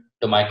relevant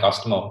to my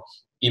customer,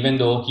 even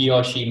though he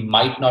or she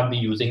might not be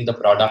using the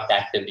product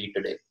actively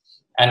today?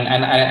 And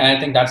I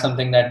think that's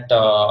something that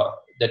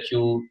that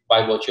you,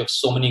 by virtue of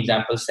so many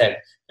examples, said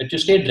that you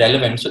stayed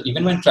relevant. So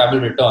even when travel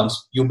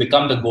returns, you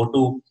become the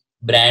go-to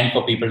brand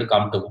for people to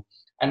come to.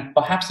 And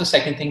perhaps the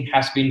second thing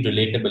has been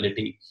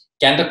relatability.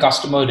 Can the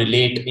customer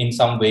relate in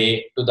some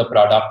way to the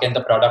product? Can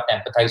the product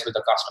empathize with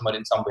the customer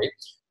in some way?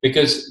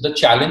 Because the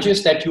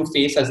challenges that you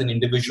face as an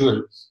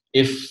individual,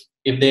 if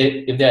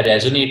they are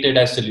resonated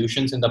as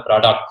solutions in the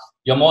product,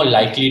 you're more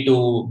likely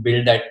to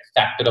build that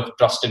factor of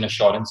trust and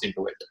assurance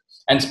into it.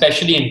 And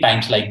especially in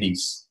times like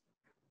these.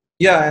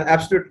 Yeah,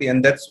 absolutely.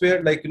 And that's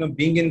where,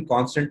 being in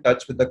constant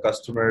touch with the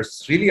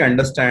customers, really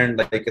understand,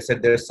 like I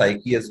said, their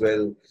psyche as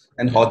well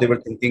and how they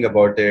were thinking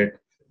about it.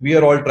 We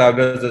are all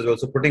travelers as well.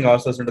 So putting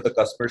ourselves into the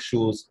customer's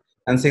shoes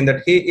and saying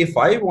that, hey, if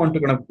I want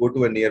to kind of go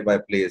to a nearby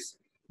place,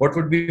 what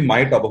would be my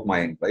top of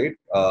mind, right?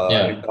 In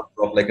Yeah. terms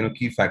of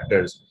key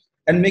factors,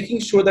 and making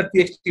sure that we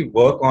actually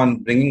work on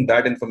bringing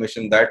that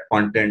information, that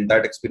content,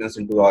 that experience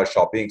into our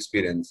shopping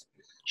experience.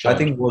 I Sure.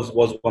 think was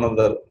one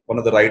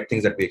of the right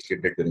things that we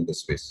actually did during this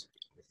space.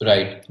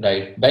 Right,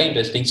 right. Very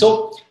interesting. So,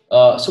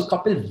 so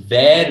Kapil,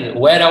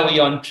 where are we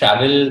on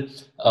travel?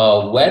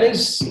 Where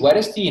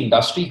is the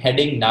industry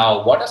heading now?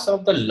 What are some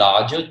of the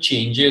larger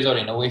changes or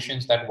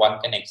innovations that one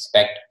can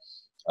expect,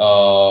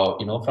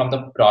 from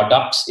the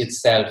products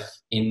itself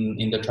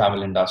in the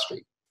travel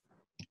industry?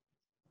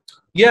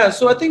 Yeah,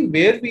 so I think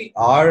where we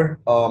are,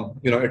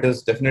 it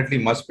is definitely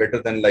much better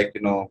than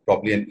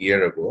probably an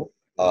year ago.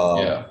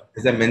 Yeah,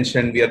 As I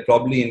mentioned, we are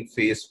probably in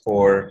phase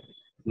for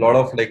a lot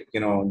of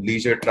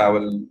leisure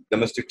travel,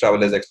 domestic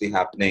travel is actually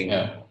happening.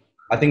 yeah,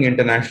 I think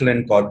international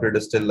and corporate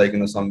is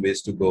still some ways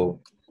to go.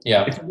 If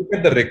yeah, you look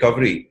at the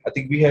recovery, I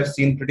think we have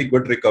seen pretty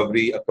good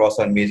recovery across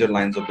our major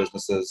lines of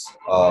businesses,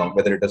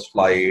 whether it is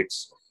flights,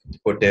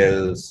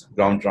 hotels,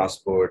 ground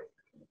transport.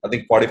 I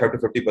think 45 to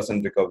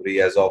 50% recovery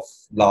as of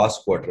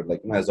last quarter,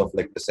 as of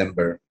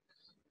December.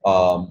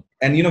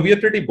 And we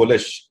are pretty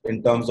bullish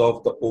in terms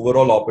of the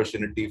overall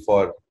opportunity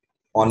for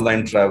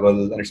online travel,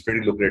 and it's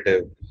pretty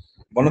lucrative.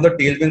 One of the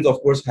tailwinds, of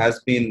course, has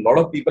been a lot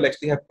of people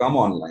actually have come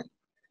online,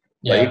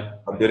 right,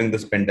 yeah. during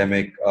this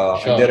pandemic,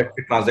 and they're Sure.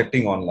 actually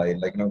transacting online,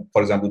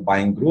 for example,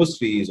 buying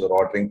groceries or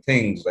ordering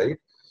things, right?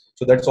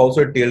 So that's also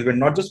a tailwind,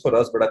 not just for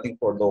us, but I think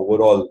for the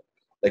overall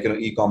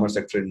e-commerce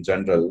sector in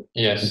general.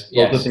 And Yes,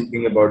 also yes.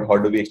 thinking about how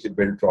do we actually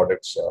build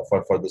products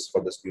for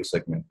this new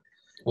segment.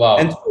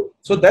 And Wow.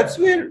 so that's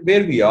where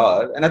we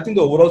are, and I think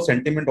the overall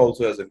sentiment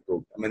also has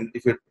improved. I mean,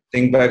 if you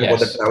think back about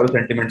the Yes. travel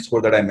sentiment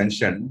score that I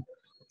mentioned,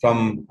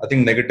 from I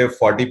think negative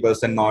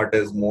 40%, now it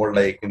is more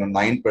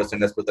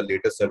 9% as per the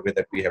latest survey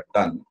that we have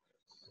done.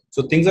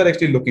 So things are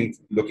actually looking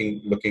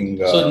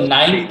So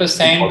nine pretty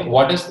percent.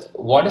 positive.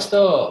 What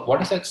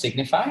does that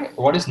signify?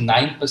 What is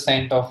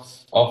 9%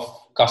 of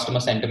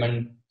customer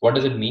sentiment? What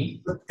does it mean?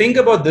 Think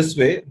about this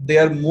way: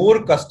 there are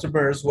more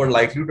customers who are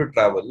likely to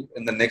travel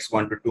in the next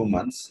 1 to 2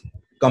 months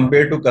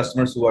compared to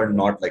customers who are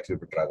not likely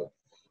to travel.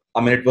 I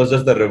mean, it was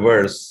just the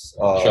reverse,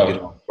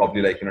 Sure,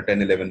 probably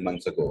 10, 11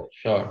 months ago.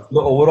 sure,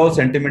 The overall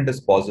sentiment is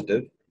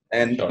positive,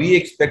 and we sure.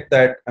 expect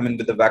that, I mean,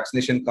 with the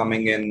vaccination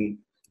coming in,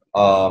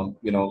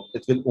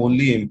 it will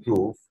only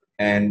improve,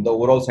 and the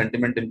overall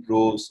sentiment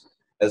improves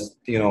as,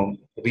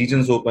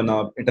 regions open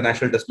up,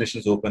 international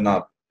destinations open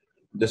up.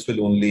 This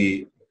will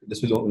only,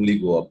 this will only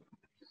go up.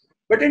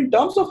 But in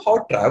terms of how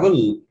travel,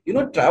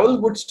 travel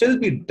would still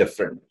be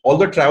different.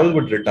 Although travel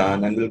would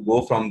return and will go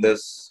from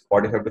this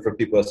 45 to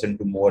 50%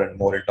 to more and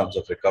more in terms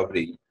of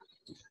recovery.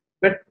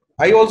 But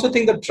I also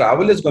think that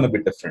travel is going to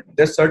be different.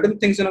 There's certain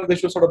things,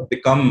 which will sort of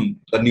become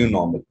the new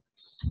normal.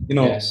 You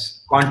know,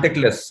 Yes.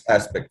 Contactless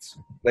aspects,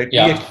 right? We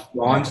Yeah. actually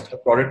Yeah. launched a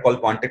product called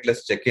contactless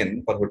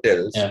check-in for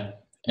hotels, Yeah.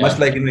 much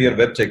Yeah. like your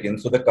web check-in.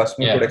 So the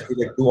customer could Yeah.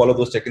 actually do all of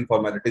those check-in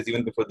formalities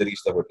even before they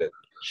reach the hotel.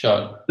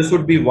 Sure. This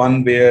would be one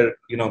where,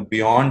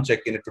 beyond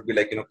check-in, it would be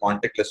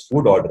contactless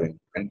food ordering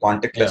and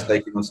contactless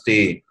Yeah.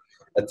 stay,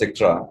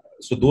 etc.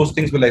 So those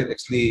things will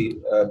actually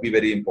be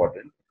very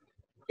important.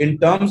 In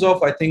terms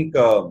of, I think,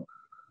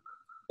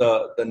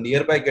 the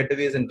nearby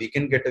getaways and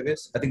weekend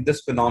getaways, I think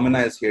this phenomena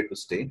is here to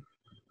stay.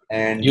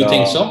 And You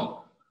think so?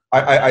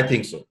 I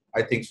think so.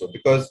 I think so,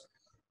 because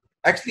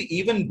actually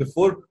even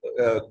before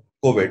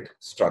COVID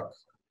struck,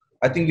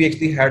 I think we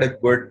actually had a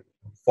good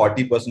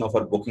 40% of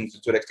our bookings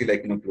which were actually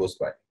close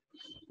by.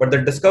 But the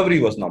discovery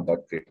was not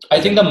that great. I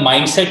As think in, the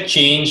mindset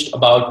changed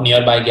about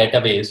nearby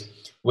getaways,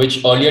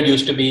 which earlier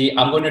used to be,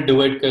 I'm going to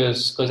do it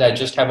because I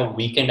just have a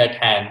weekend at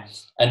hand.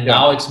 And yeah,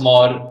 now it's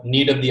more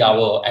need of the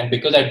hour. And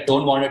because I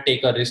don't want to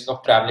take a risk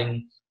of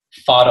traveling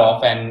far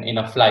off and in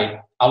a flight,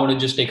 I want to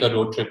just take a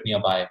road trip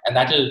nearby. And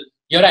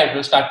you're right,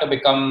 will start to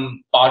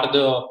become part of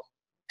the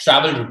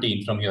travel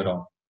routine from here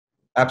on.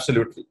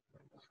 absolutely.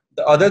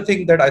 The other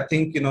thing that I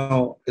think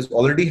is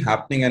already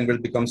happening and will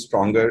become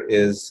stronger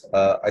is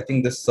I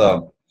think this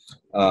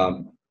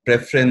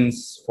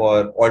preference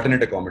for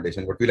alternate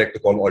accommodation, what we like to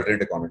call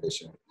alternate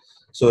accommodation.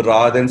 So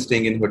rather than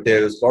staying in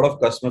hotels, a lot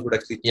of customers would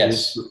actually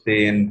choose to Yes.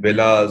 stay in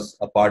villas,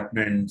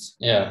 apartments,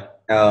 Yeah.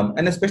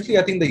 and especially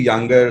I think the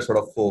younger sort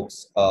of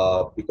folks,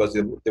 because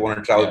they want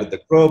to travel with Yeah.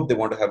 the group, they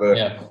want to have a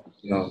Yeah.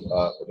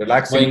 More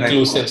relaxing time with the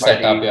inclusive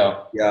setup. party, Yeah.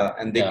 yeah,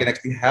 and they can Yeah.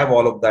 actually have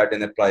all of that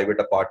in a private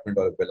apartment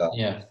or a villa.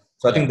 Yeah.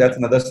 So I think Yeah. that's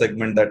another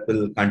segment that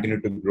will continue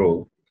to grow.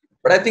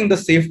 But I think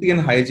the safety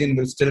and hygiene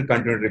will still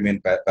continue to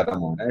remain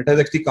paramount. And it has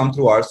actually come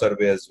through our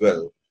survey as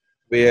well,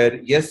 where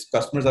yes,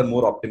 customers are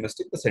more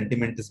optimistic, the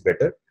sentiment is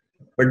better,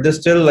 but they're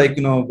still they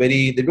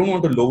don't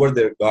want to lower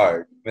their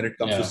guard when it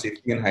comes to Yeah.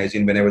 safety and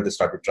hygiene whenever they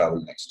start to travel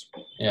next.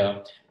 Yeah.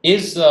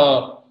 Is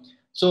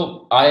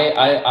so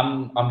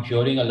I'm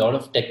hearing a lot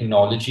of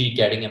technology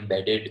getting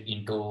embedded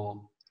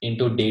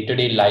into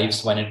day-to-day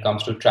lives when it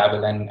comes to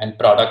travel, and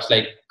products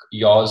like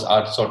yours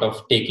are sort of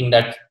taking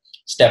that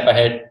step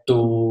ahead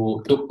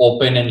to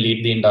open and lead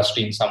the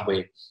industry in some way,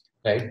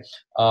 right?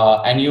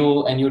 And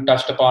you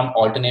touched upon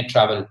alternate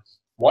travel.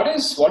 what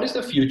is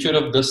the future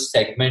of this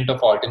segment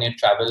of alternate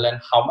travel, and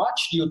how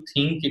much do you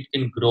think it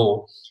can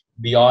grow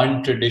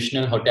beyond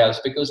traditional hotels?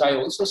 Because I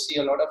also see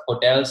a lot of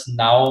hotels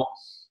now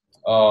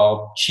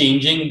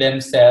changing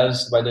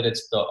themselves, whether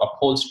it's the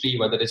upholstery,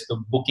 whether it's the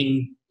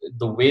booking,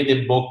 the way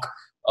they book,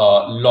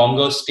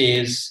 longer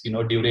stays,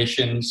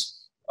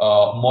 durations,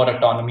 more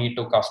autonomy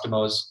to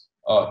customers,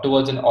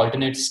 towards an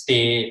alternate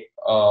stay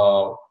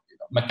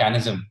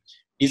mechanism.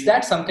 Is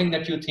that something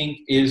that you think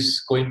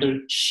is going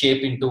to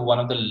shape into one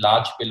of the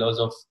large pillars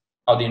of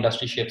how the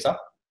industry shapes up?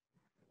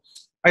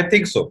 I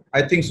think so.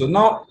 I think so.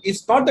 Now,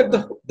 it's not that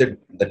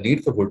the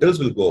need for hotels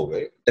will go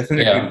away.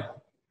 Definitely Yeah,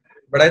 not.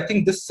 But I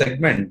think this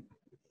segment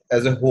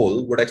as a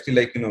whole would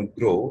actually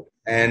grow.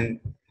 And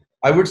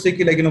I would say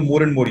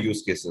more and more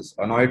use cases.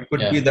 Now, it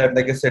could be yeah, that,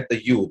 like I said,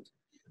 the youth.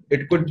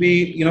 It could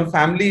be,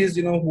 families,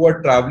 who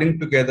are traveling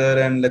together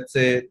and let's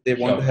say they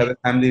want to sure. have a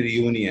family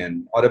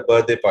reunion or a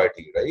birthday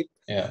party, right?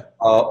 Yeah,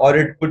 Or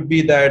it could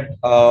be that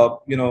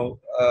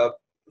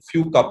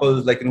few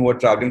couples who are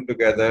traveling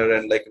together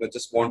and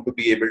just want to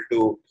be able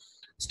to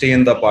stay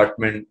in the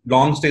apartment.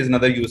 Long stay is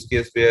another use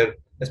case where,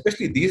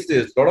 especially these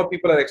days, a lot of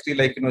people are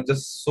actually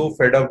just so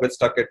fed up with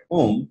stuck at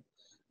home.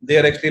 They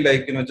are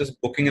actually just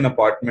booking an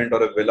apartment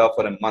or a villa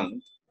for a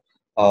month,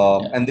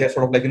 yeah, and they're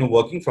sort of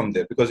working from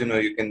there because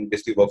you can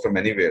basically work from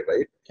anywhere,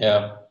 right?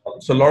 yeah,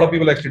 So a lot of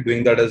people are actually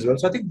doing that as well.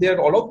 So I think there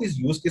are all of these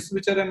use cases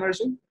which are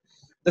emerging.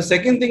 The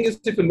second thing is,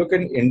 if you look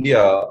in India,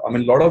 I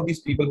mean, a lot of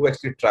these people who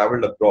actually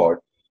traveled abroad,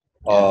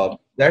 yeah,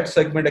 that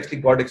segment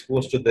actually got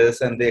exposed to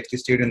this, and they actually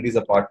stayed in these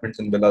apartments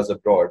and villas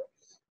abroad.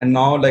 And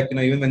now,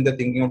 even when they're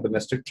thinking of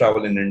domestic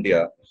travel in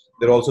India,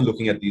 they're also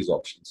looking at these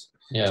options.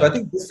 So I yeah,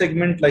 think this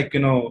segment,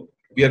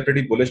 we are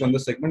pretty bullish on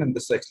this segment, and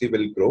this actually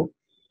will grow.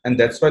 And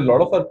that's why a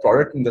lot of our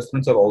product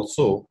investments are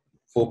also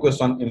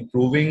focused on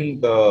improving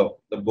the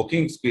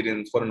booking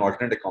experience for an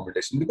alternate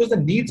accommodation because the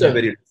needs are yeah,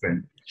 very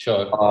different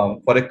sure.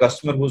 for a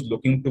customer who's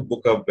looking to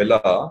book a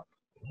villa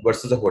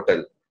versus a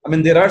hotel. I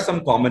mean, there are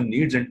some common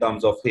needs in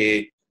terms of,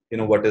 hey,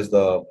 what is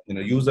the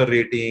user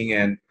rating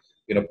and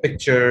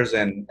pictures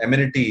and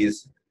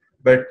amenities.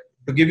 But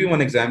to give you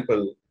one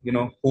example,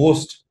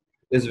 host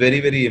is very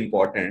very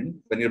important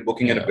when you're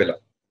booking in a Yeah, villa.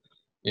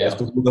 As yeah,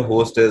 to who the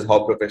host is,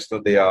 how professional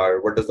they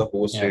are, what is the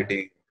host yeah,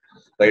 rating,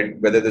 right?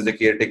 Whether there's a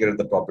caretaker of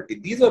the property.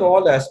 These are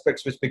all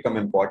aspects which become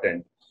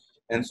important.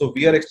 And so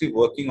we are actually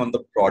working on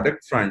the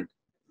product front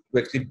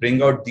to actually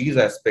bring out these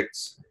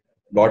aspects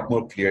a lot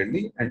more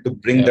clearly and to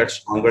bring yeah. that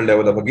stronger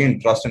level of,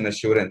 again, trust and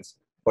assurance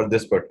for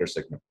this particular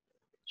segment.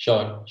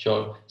 Sure,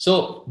 sure.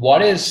 So,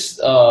 what is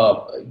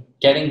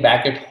getting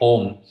back at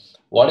home?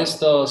 What is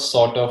the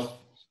sort of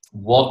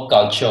work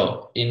culture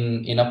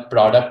in a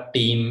product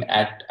team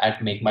at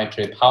Make My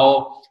Trip?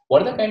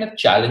 What are the kind of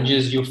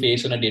challenges you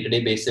face on a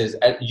day-to-day basis,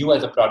 you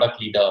as a product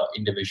leader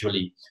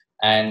individually?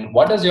 And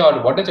what does your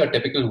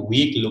typical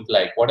week look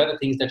like? What are the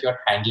things that you're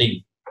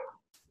handling?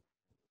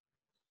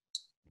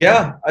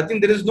 Yeah, I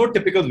think there is no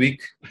typical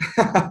week.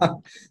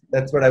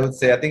 That's what I would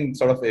say. I think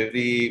sort of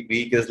every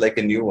week is like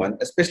a new one,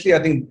 especially I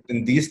think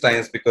in these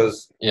times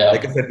because,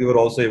 like I Yeah, said, we were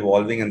also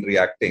evolving and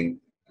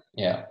reacting.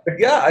 yeah, But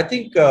yeah, I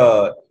think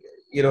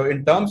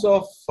in terms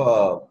of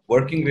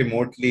working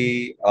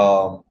remotely,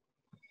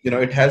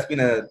 it has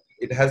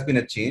been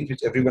a change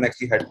which everyone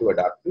actually had to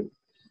adapt to,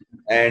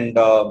 and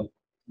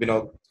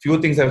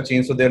few things have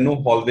changed. So there are no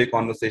hallway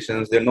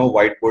conversations, there are no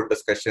whiteboard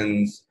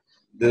discussions,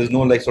 there is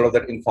no sort of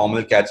that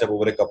informal catch up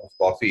over a cup of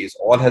coffees.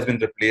 All has been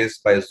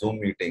replaced by Zoom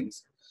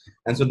meetings,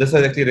 and so this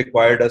has actually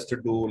required us to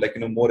do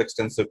more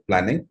extensive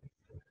planning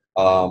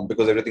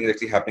because everything is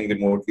actually happening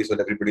remotely so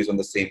that everybody's on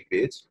the same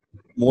page.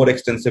 More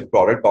extensive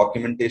product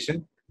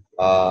documentation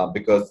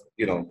because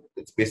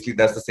it's basically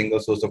that's the single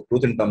source of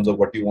truth in terms of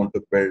what you want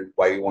to build,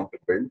 why you want to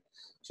build,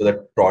 so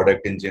that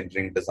product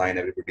engineering design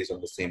everybody's on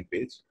the same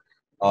page.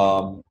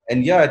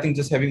 And yeah, I think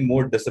just having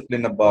more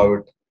discipline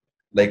about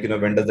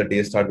when does the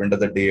day start, when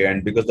does the day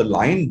end, because the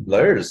line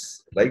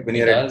blurs like when it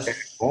you're at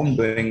does. home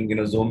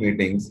doing Zoom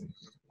meetings.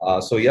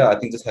 So yeah, I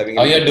think just having a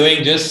Now little you're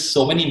doing just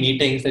so many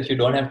meetings that you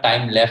don't have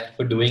time left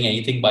for doing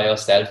anything by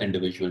yourself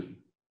individually.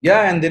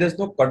 Yeah, and there is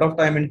no cutoff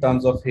time in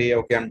terms of, hey,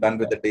 okay, I'm done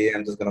with the day,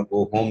 I'm just gonna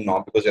go home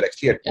now, because you're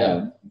actually at Yeah,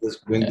 home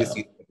just doing these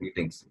yeah, series of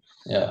meetings.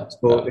 yeah,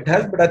 So yeah, it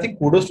has, but I think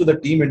kudos to the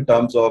team in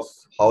terms of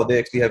how they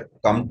actually have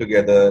come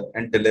together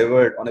and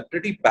delivered on a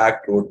pretty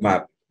packed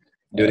roadmap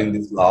during yeah.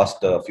 these last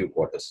few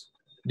quarters.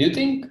 Do you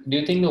think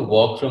the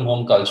work from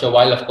home culture,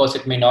 while of course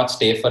it may not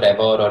stay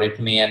forever, or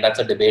it may, and that's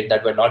a debate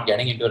that we're not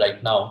getting into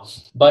right now,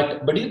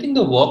 but do you think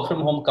the work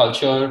from home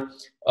culture,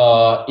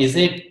 is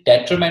it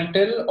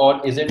detrimental,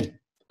 or is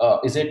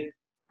it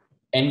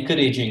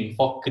encouraging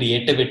for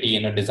creativity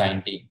in a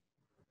design team?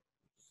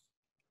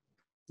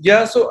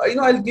 Yeah, so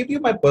I'll give you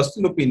my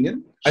personal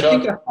opinion. I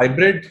think Sure. a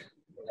hybrid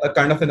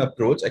kind of an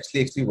approach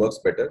actually works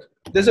better.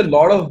 There's a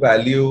lot of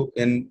value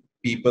in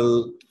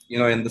people,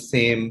 in the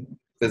same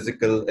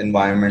physical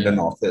environment and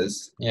Yeah,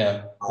 office.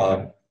 yeah, yeah, Um,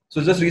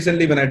 so just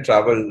recently when I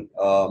traveled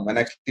and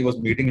actually was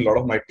meeting a lot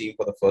of my team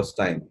for the first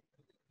time,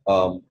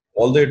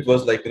 although it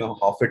was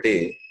half a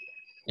day,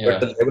 but Yeah.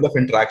 the level of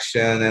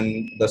interaction and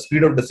the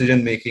speed of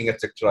decision making,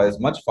 etc., is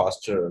much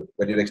faster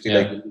when you're actually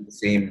like Yeah. in the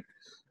same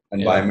Yeah.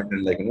 environment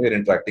and like you're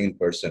interacting in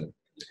person.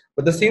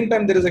 But at the same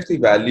time, there is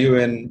actually value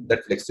in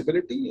that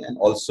flexibility, and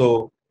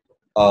also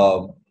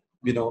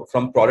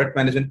from product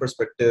management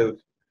perspective,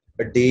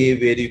 a day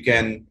where you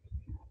can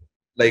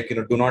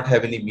do not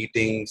have any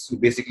meetings. You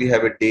basically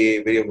have a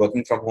day where you're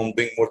working from home,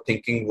 doing more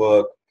thinking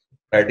work,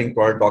 writing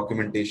product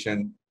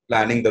documentation,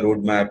 planning the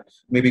roadmap,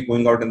 maybe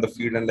going out in the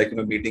field and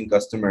meeting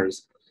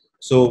customers.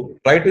 So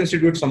try to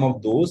institute some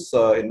of those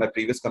in my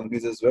previous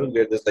companies as well,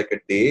 where there's like a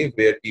day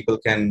where people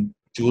can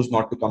choose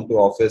not to come to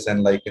office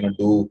and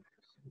do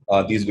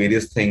these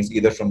various things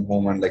either from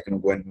home and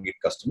go and meet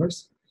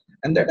customers.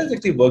 And that has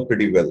actually worked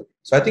pretty well.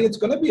 So I think it's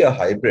going to be a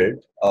hybrid.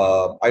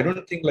 I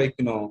don't think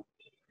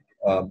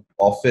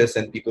office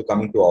and people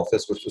coming to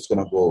office, which is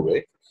going to go away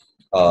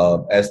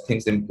as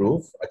things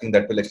improve. I think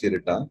that will actually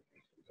return,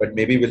 but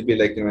maybe we'll be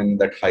in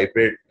that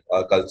hybrid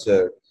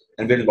culture,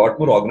 and where a lot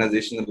more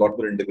organizations and a lot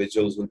more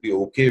individuals will be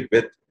okay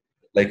with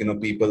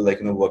people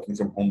working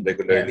from home Yeah.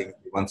 regularly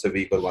once a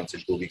week or once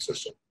in 2 weeks or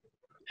so.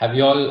 Have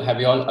you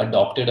all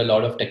adopted a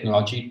lot of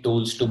technology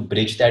tools to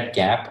bridge that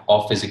gap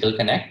of physical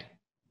connect?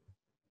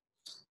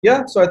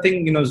 Yeah, so I think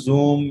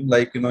Zoom,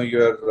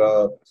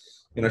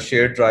 your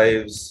shared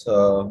drives,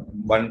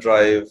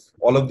 OneDrive,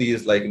 all of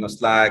these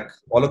Slack,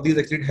 all of these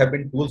actually have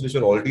been tools which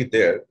are already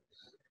there,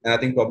 and I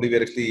think probably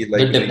we're actually The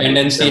using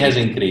dependency them, has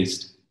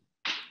increased.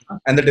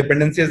 and the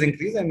dependency has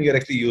increased, and we are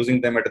actually using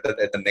them at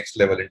the next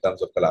level in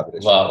terms of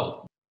collaboration.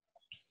 Wow.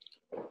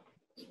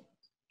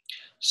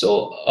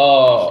 So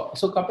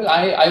Kapil,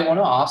 I want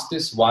to ask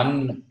this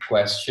one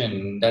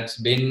question that's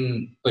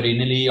been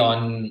perennially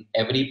on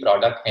every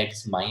product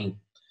head's mind.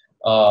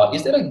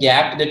 Is there a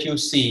gap that you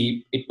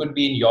see, it could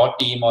be in your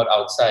team or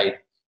outside,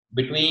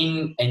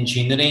 between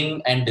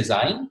engineering and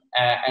design?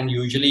 And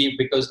usually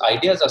because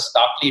ideas are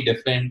starkly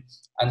different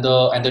and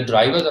the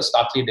drivers are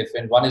starkly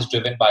different. One is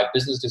driven by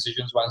business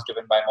decisions, one is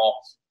driven by more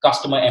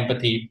customer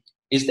empathy.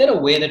 Is there a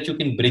way that you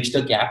can bridge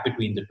the gap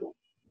between the two?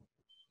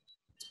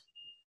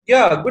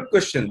 Yeah, good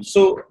question.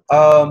 So,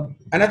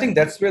 and I think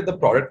that's where the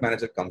product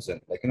manager comes in.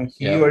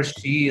 He Yeah, or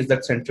she is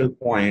that central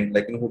point,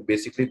 who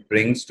basically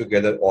brings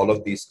together all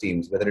of these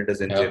teams, whether it is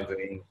yeah,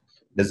 engineering,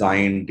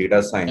 design, data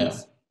yeah,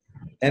 science.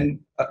 And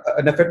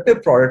an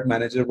effective product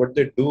manager, what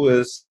they do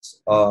is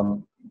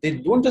they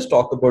don't just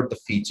talk about the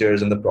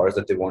features and the products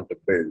that they want to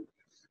build,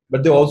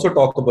 but they also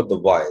talk about the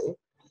why,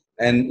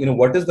 and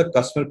what is the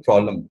customer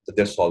problem that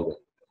they're solving,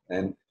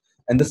 and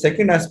the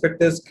second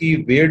aspect is key: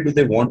 where do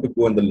they want to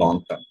go in the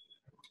long term,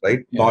 right?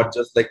 yeah. Not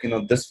just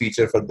this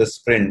feature for this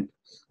sprint,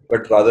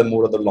 but rather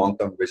more of the long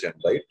term vision,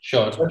 right? So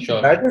Sure, I think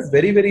sure. that is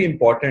very, very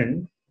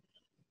important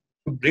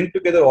to bring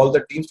together all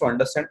the teams to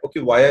understand, okay,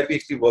 why are we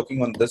actually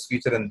working on this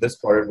feature and this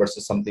product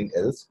versus something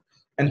else?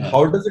 And Yeah,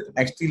 how does it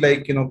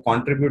actually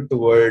contribute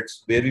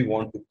towards where we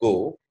want to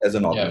go as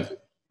an yeah, organization?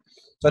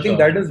 So I think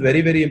sure. that is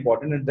very, very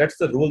important. And that's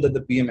the role that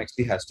the PM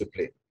actually has to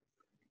play.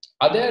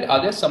 Are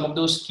there some of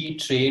those key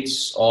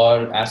traits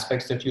or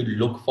aspects that you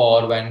look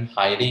for when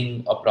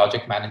hiring a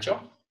project manager?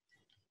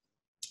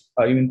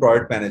 You mean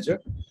product manager?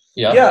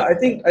 Yeah, Yeah, I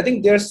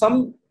think there are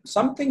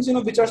some things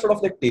which are sort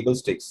of like table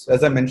stakes.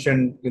 As I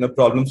mentioned,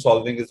 problem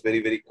solving is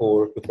very, very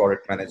core to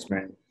product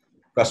management,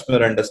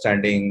 customer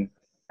understanding,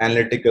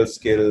 analytical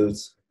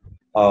skills,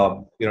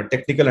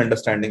 technical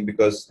understanding,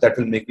 because that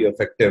will make you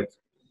effective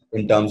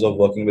in terms of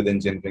working with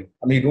engineering.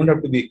 I mean, you don't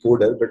have to be a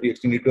coder, but you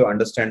actually need to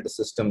understand the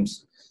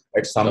systems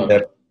at some sure.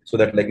 depth, so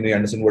that you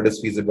understand what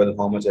is feasible,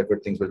 how much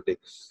effort things will take.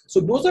 So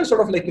those are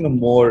sort of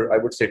more, I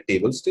would say,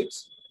 table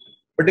stakes.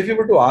 But if you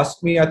were to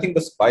ask me, I think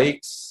the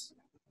spikes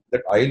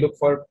that I look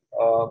for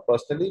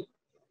personally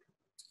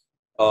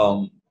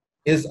um,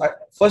 is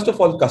first of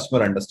all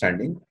customer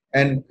understanding,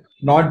 and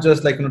not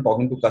just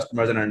talking to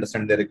customers and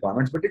understand their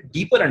requirements, but a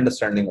deeper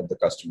understanding of the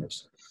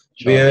customers.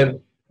 Sure. Where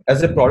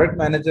as a product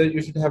manager,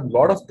 you should have a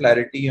lot of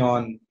clarity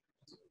on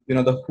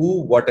the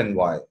who, what, and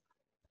why.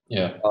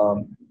 Yeah,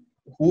 Um,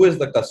 who is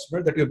the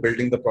customer that you're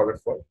building the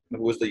product for?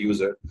 Who is the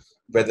user?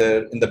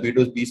 Whether in the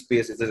B2B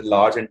space, is it a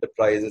large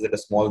enterprise? Is it a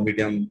small,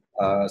 medium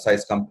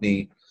size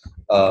company?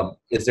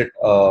 Is it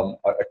a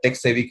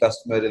tech-savvy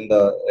customer in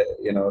the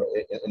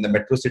in the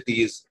metro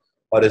cities,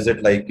 or is it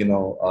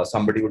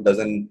somebody who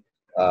doesn't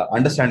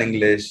understand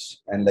English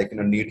and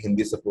need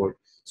Hindi support?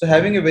 So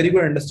having a very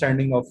good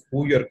understanding of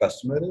who your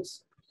customer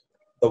is,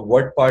 the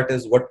what part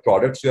is what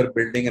products you're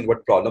building and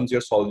what problems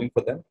you're solving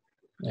for them.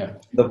 yeah,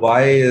 The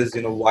why is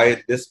why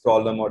this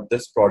problem or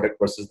this product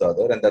versus the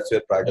other, and that's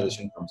where yeah,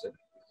 prioritization comes in.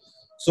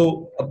 So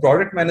a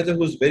product manager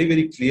who's very,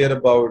 very clear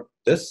about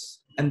this,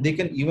 and they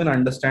can even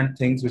understand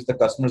things which the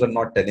customers are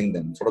not telling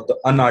them, sort of the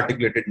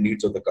unarticulated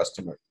needs of the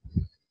customer,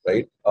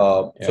 right?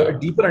 So a yeah.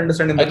 deeper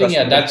understanding I the think,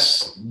 yeah,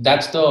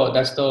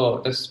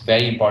 customer. that's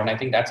very important. I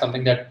think that's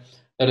something that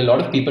a lot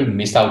of people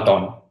miss out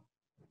on.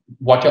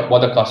 What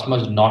the customer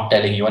is not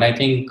telling you, and I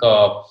think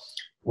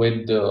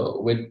with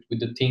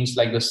the things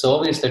like the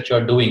service that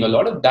you're doing, a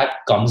lot of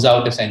that comes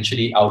out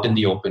essentially out in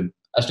the open.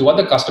 as to what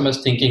the customer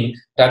is thinking,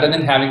 rather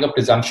than having a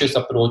presumptuous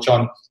approach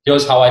on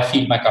here's how I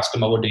feel my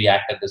customer would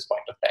react at this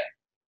point of time.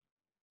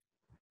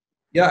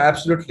 Yeah,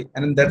 absolutely.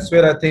 And that's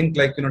where I think,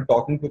 like,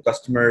 talking to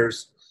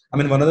customers. I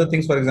mean, one of the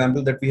things, for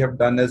example, that we have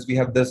done is we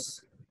have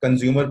this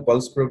consumer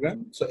pulse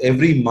program. So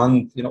every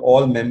month,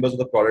 all members of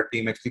the product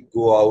team actually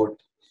go out.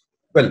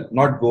 Well,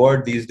 not go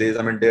out these days.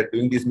 I mean, they're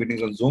doing these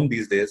meetings on Zoom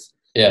these days.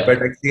 Yeah.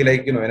 But actually,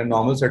 like, in a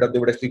normal setup, they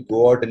would actually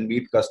go out and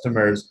meet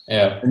customers.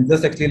 Yeah. And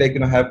just actually, like,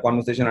 have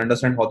conversation,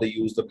 understand how they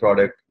use the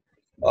product.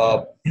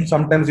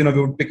 Sometimes, we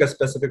would pick a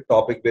specific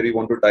topic where we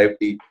want to dive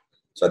deep.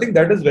 So I think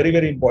that is very,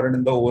 very important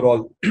in the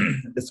overall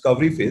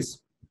discovery phase.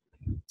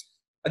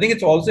 I think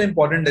it's also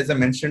important, as I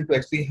mentioned, to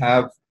actually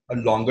have a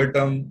longer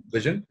term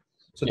vision.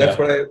 So that's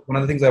one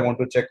of the things I want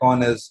to check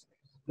on is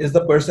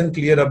the person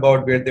clear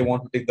about where they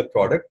want to take the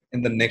product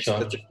in the next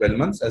 12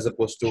 months, as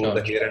opposed to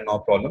the here and now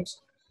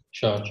problems.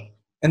 Sure.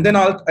 And then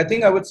I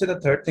think I would say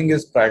the third thing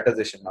is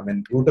prioritization. I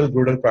mean, brutal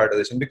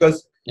prioritization,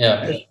 because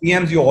as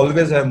PMs, you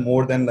always have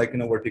more than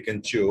what you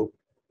can chew.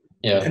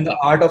 Yeah. And the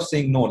art of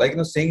saying no,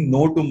 saying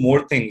no to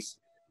more things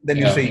than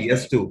you say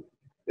yes to,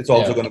 it's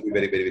also going to be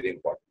very, very, very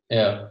important.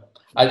 Yeah.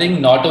 I think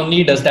not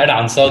only does that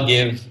answer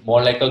give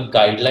more like a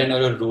guideline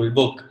or a rule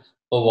book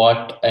for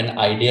what an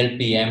ideal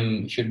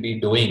PM should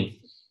be doing,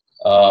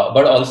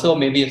 but also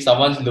maybe if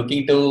someone's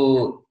looking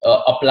to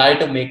apply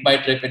to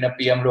MakeMyTrip in a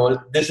PM role,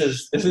 this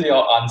is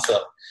your answer.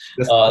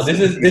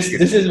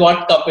 This is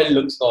what Kapil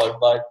looks for.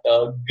 But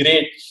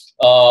great.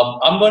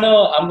 I'm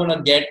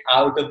gonna get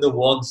out of the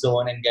work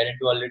zone and get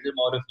into a little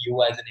more of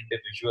you as an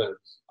individual.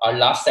 Our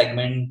last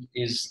segment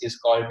is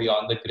called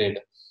Beyond the Grid,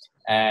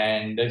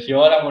 and here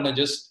I'm gonna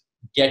just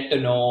get to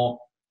know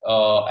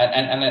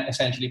and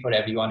essentially for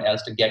everyone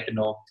else to get to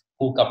know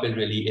who Kapil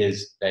really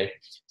is, right?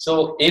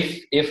 So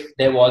if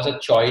there was a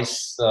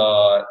choice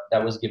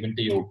that was given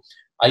to you,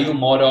 are you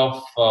more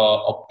of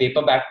a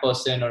paperback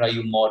person or are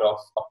you more of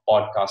a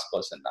podcast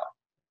person now?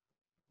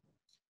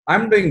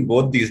 I'm doing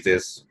both these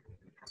days.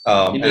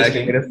 And I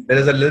think there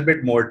is a little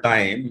bit more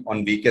time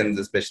on weekends,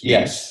 especially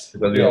because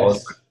we're all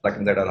stuck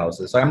inside our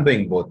houses. So I'm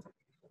doing both.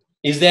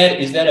 Is there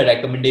a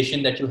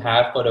recommendation that you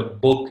have for a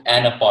book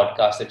and a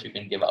podcast that you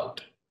can give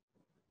out?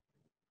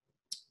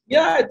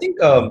 Yeah, I think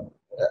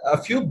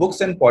a few books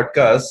and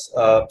podcasts.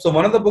 So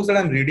one of the books that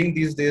I'm reading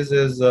these days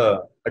is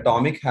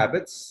Atomic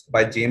Habits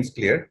by James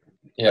Clear,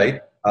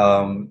 right?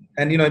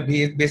 And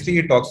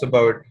he talks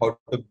about how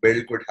to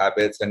build good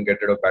habits and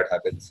get rid of bad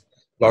habits.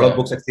 A lot of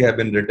books actually have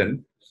been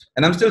written,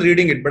 and I'm still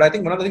reading it. But I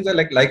think one of the things I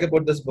like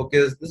about this book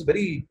is this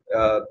very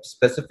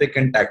specific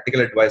and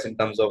tactical advice in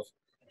terms of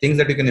things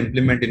that you can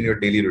implement in your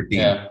daily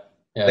routine.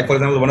 Like, for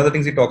example, one of the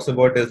things he talks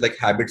about is like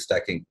habit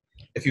stacking.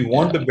 If you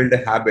want to build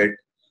a habit,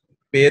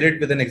 pair it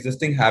with an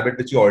existing habit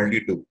which you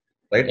already do,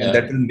 right? And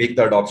that will make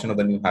the adoption of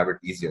the new habit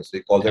easier. So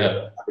he calls it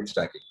habit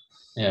stacking.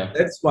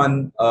 That's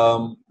one.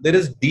 There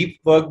is Deep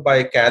Work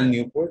by Cal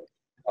Newport,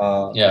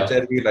 which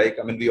I really like.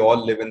 I mean, we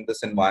all live in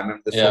this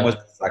environment. There's so much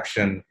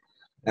distraction.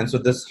 And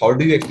so how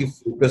do you actually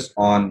focus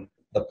on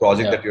the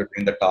project that you're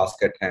doing, the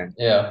task at hand?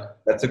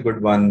 That's a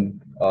good one.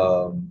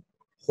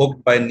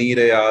 Hooked by Nir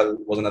Eyal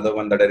was another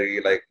one that I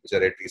really liked, which I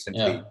read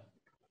recently.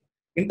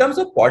 In terms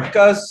of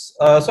podcasts,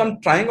 so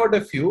I'm trying out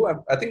a few.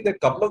 I think there are a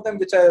couple of them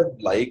which I have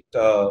liked.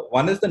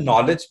 One is The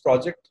Knowledge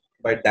Project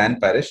by Dan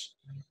Parrish.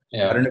 I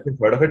don't know if you've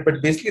heard of it,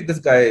 but basically this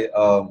guy,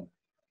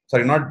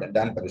 sorry, not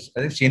Dan Parrish,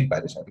 I think Shane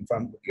Parrish, I think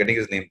I'm getting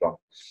his name wrong.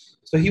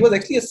 So he was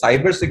actually a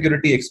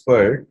cybersecurity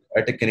expert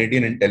at a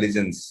Canadian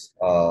intelligence,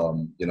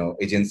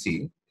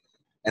 agency.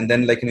 And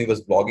then he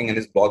was blogging and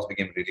his blogs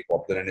became really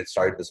popular and it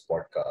started this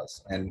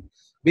podcast. And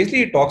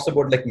basically he talks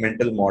about like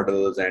mental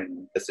models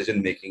and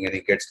decision making, and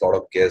he gets a lot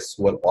of guests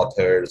who are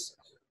authors,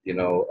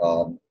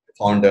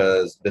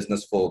 founders,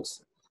 business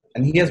folks.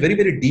 And he has very,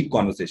 very deep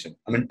conversation.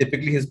 I mean,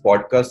 typically his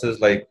podcast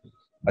is like,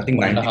 I think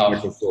 90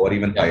 minutes or so, or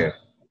even higher.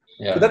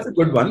 So that's a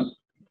good one.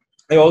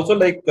 I also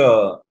like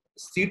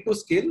Seed to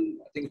Scale.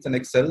 I think it's an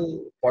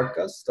Excel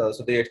podcast.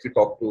 So they actually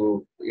talk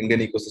to Indian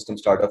ecosystem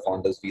startup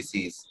founders,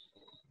 VCs.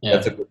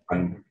 That's a good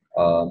one.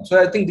 So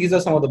I think these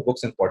are some of the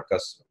books and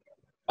podcasts.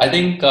 I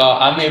think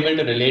I'm able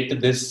to relate to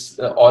this,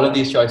 all of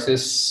these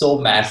choices so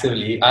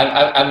massively.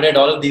 I've read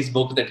all of these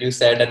books that you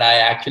said, and I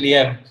actually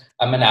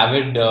I'm an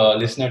avid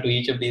listener to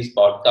each of these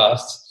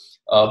podcasts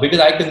because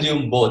I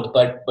consume both.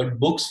 But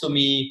books for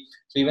me,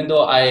 so even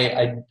though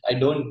I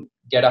don't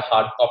get a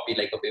hard copy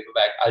like a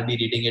paperback, I'll be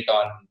reading it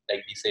on,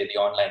 like we say, the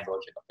online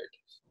version of it,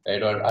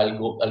 right? Or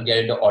I'll get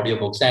into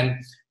audiobooks.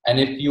 And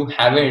if you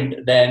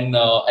haven't, then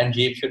and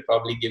James should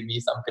probably give me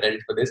some credit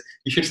for this,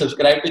 you should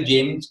subscribe to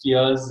James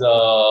Clear's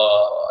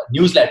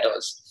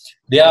newsletters.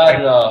 They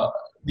are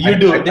I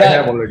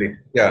have already.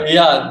 They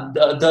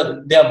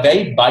are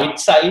very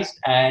bite-sized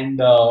and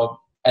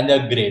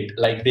they're great.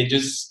 Like they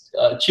just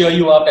cheer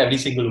you up every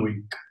single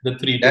week. The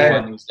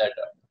 3-to-1 newsletter.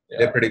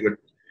 They're pretty good.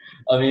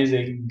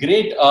 Amazing,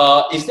 great.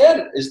 Is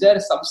there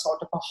some sort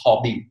of a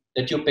hobby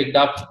that you picked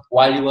up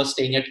while you were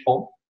staying at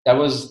home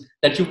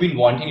that you've been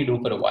wanting to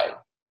do for a while?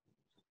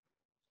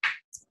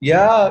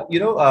 Yeah,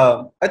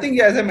 I think,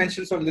 yeah, as I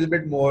mentioned, so a little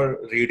bit more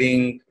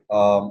reading,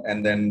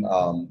 and then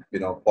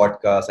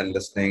podcasts and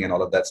listening and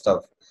all of that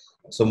stuff.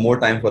 So more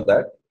time for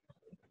that.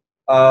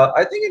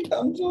 I think in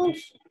terms of,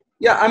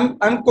 yeah,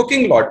 I'm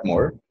cooking a lot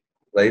more,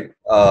 right?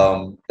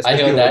 I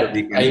Especially hear over the that. I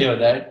weekends. hear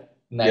that.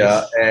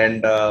 Yeah, Nice.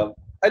 and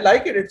I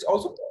like it. It's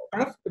also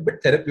kind of a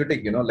bit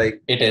therapeutic,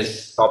 like It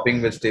is.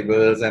 chopping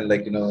vegetables and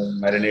like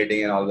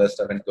marinating and all that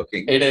stuff and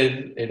cooking. It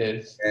is. It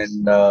is.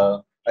 And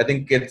I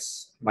think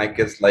my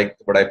kids like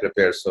what I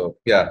prepare. So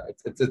yeah,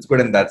 it's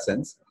good in that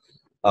sense.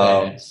 Very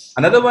Um, nice.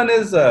 Another one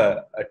is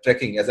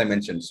trekking, as I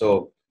mentioned.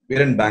 So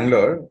we're in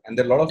Bangalore, and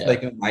there are a lot of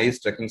Yeah. nice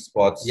trekking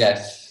spots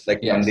Yes.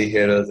 like Nandi Yes.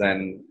 Hills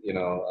and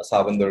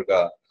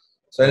Savandurga.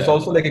 So it's Yeah.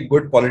 also like a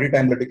good quality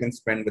time that you can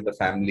spend with the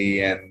family,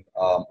 and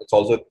it's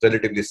also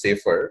relatively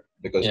safer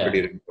because it's Yeah.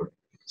 pretty remote.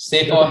 So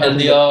Safer, that's another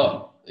thing that,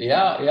 healthier.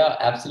 Yeah. Yeah.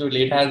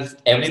 Absolutely. It has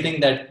everything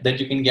that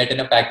you can get in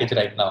a package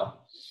right now.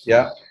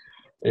 yeah.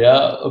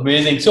 Yeah,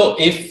 amazing. So,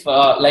 if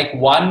like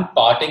one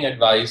parting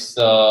advice,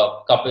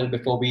 Kapil,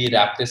 before we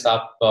wrap this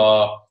up,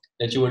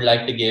 that you would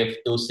like to give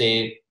to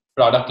say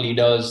product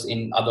leaders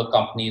in other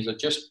companies or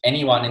just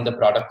anyone in the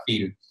product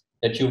field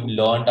that you've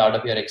learned out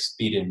of your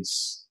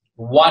experience,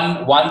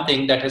 one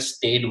thing that has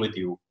stayed with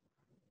you.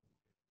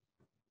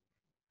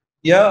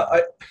 Yeah,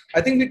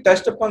 I think we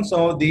touched upon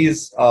some of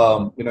these,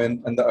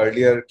 in the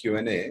earlier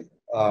Q&A.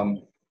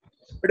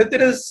 But if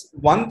there is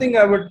one thing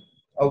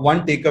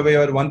one takeaway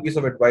or one piece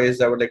of advice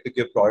I would like to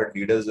give product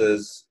leaders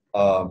is,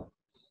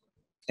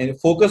 and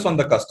focus on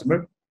the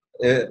customer.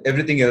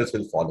 Everything else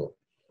will follow,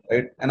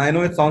 right? And I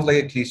know it sounds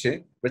like a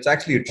cliche, but it's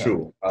actually Yeah,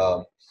 true.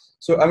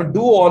 So I would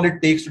do all it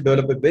takes to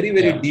develop a very,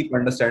 very yeah, deep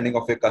understanding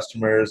of your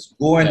customers.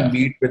 Go and yeah,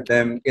 meet with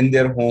them in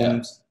their yeah,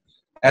 homes,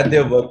 at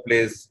their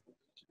workplace.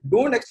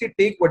 Don't actually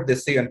take what they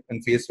say on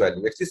face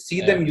value. Actually see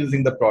yeah, them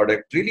using the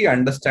product. Really yeah,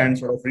 understand,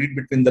 sort of read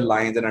between the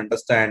lines and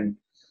understand,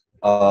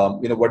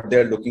 what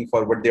they're looking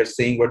for, what they're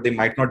saying, what they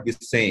might not be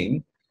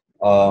saying.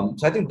 So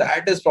I think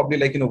that is probably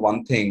like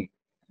one thing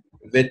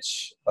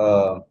which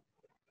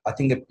I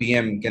think a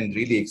PM can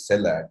really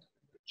excel at,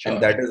 and sure,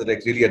 that is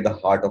like really at the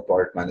heart of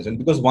product management.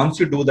 Because once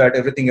you do that,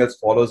 everything else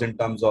follows in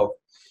terms of,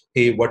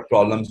 hey, what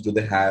problems do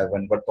they have,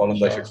 and what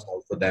problems I should sure.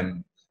 solve for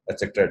them,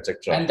 etc.,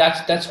 etc. And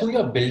that's who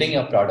you're building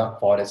your product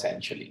for,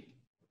 essentially.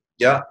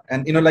 Yeah,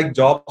 and like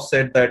Jobs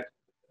said that,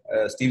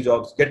 Steve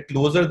Jobs, get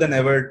closer than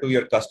ever to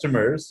your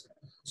customers,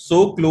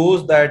 so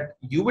close that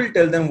you will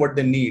tell them what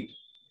they need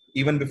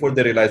even before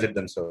they realize it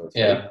themselves,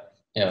 right?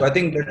 Yeah, So I yeah.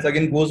 think that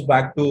again goes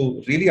back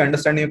to really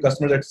understanding your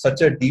customers at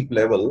such a deep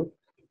level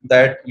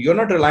that you're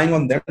not relying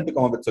on them to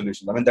come up with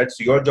solutions. I mean, that's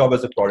your job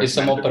as a product It's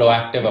a more manager,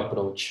 proactive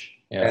approach.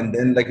 Yeah, and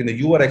then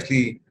you are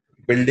actually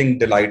building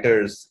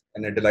delighters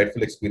and a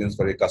delightful experience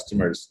for your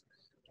customers.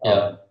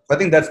 yeah. So I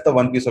think that's the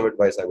one piece of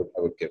advice I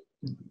would give.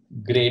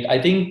 Great.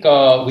 I think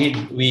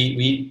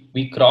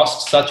we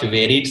crossed such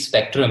varied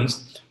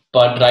spectrums,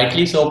 but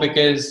rightly so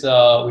because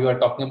we were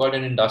talking about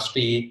an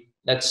industry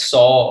that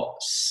saw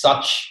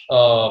such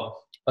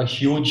a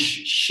huge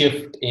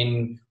shift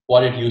in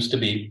what it used to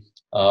be.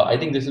 I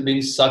think this has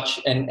been such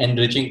an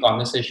enriching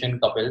conversation,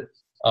 Kapil.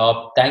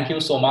 Thank you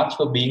so much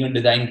for being on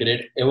Design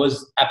Grid. It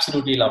was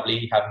absolutely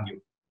lovely having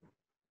you.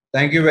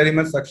 Thank you very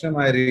much, Saksham.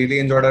 I really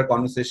enjoyed our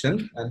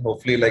conversation, and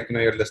hopefully,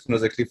 your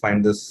listeners actually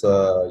find this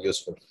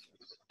useful.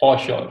 For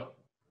sure.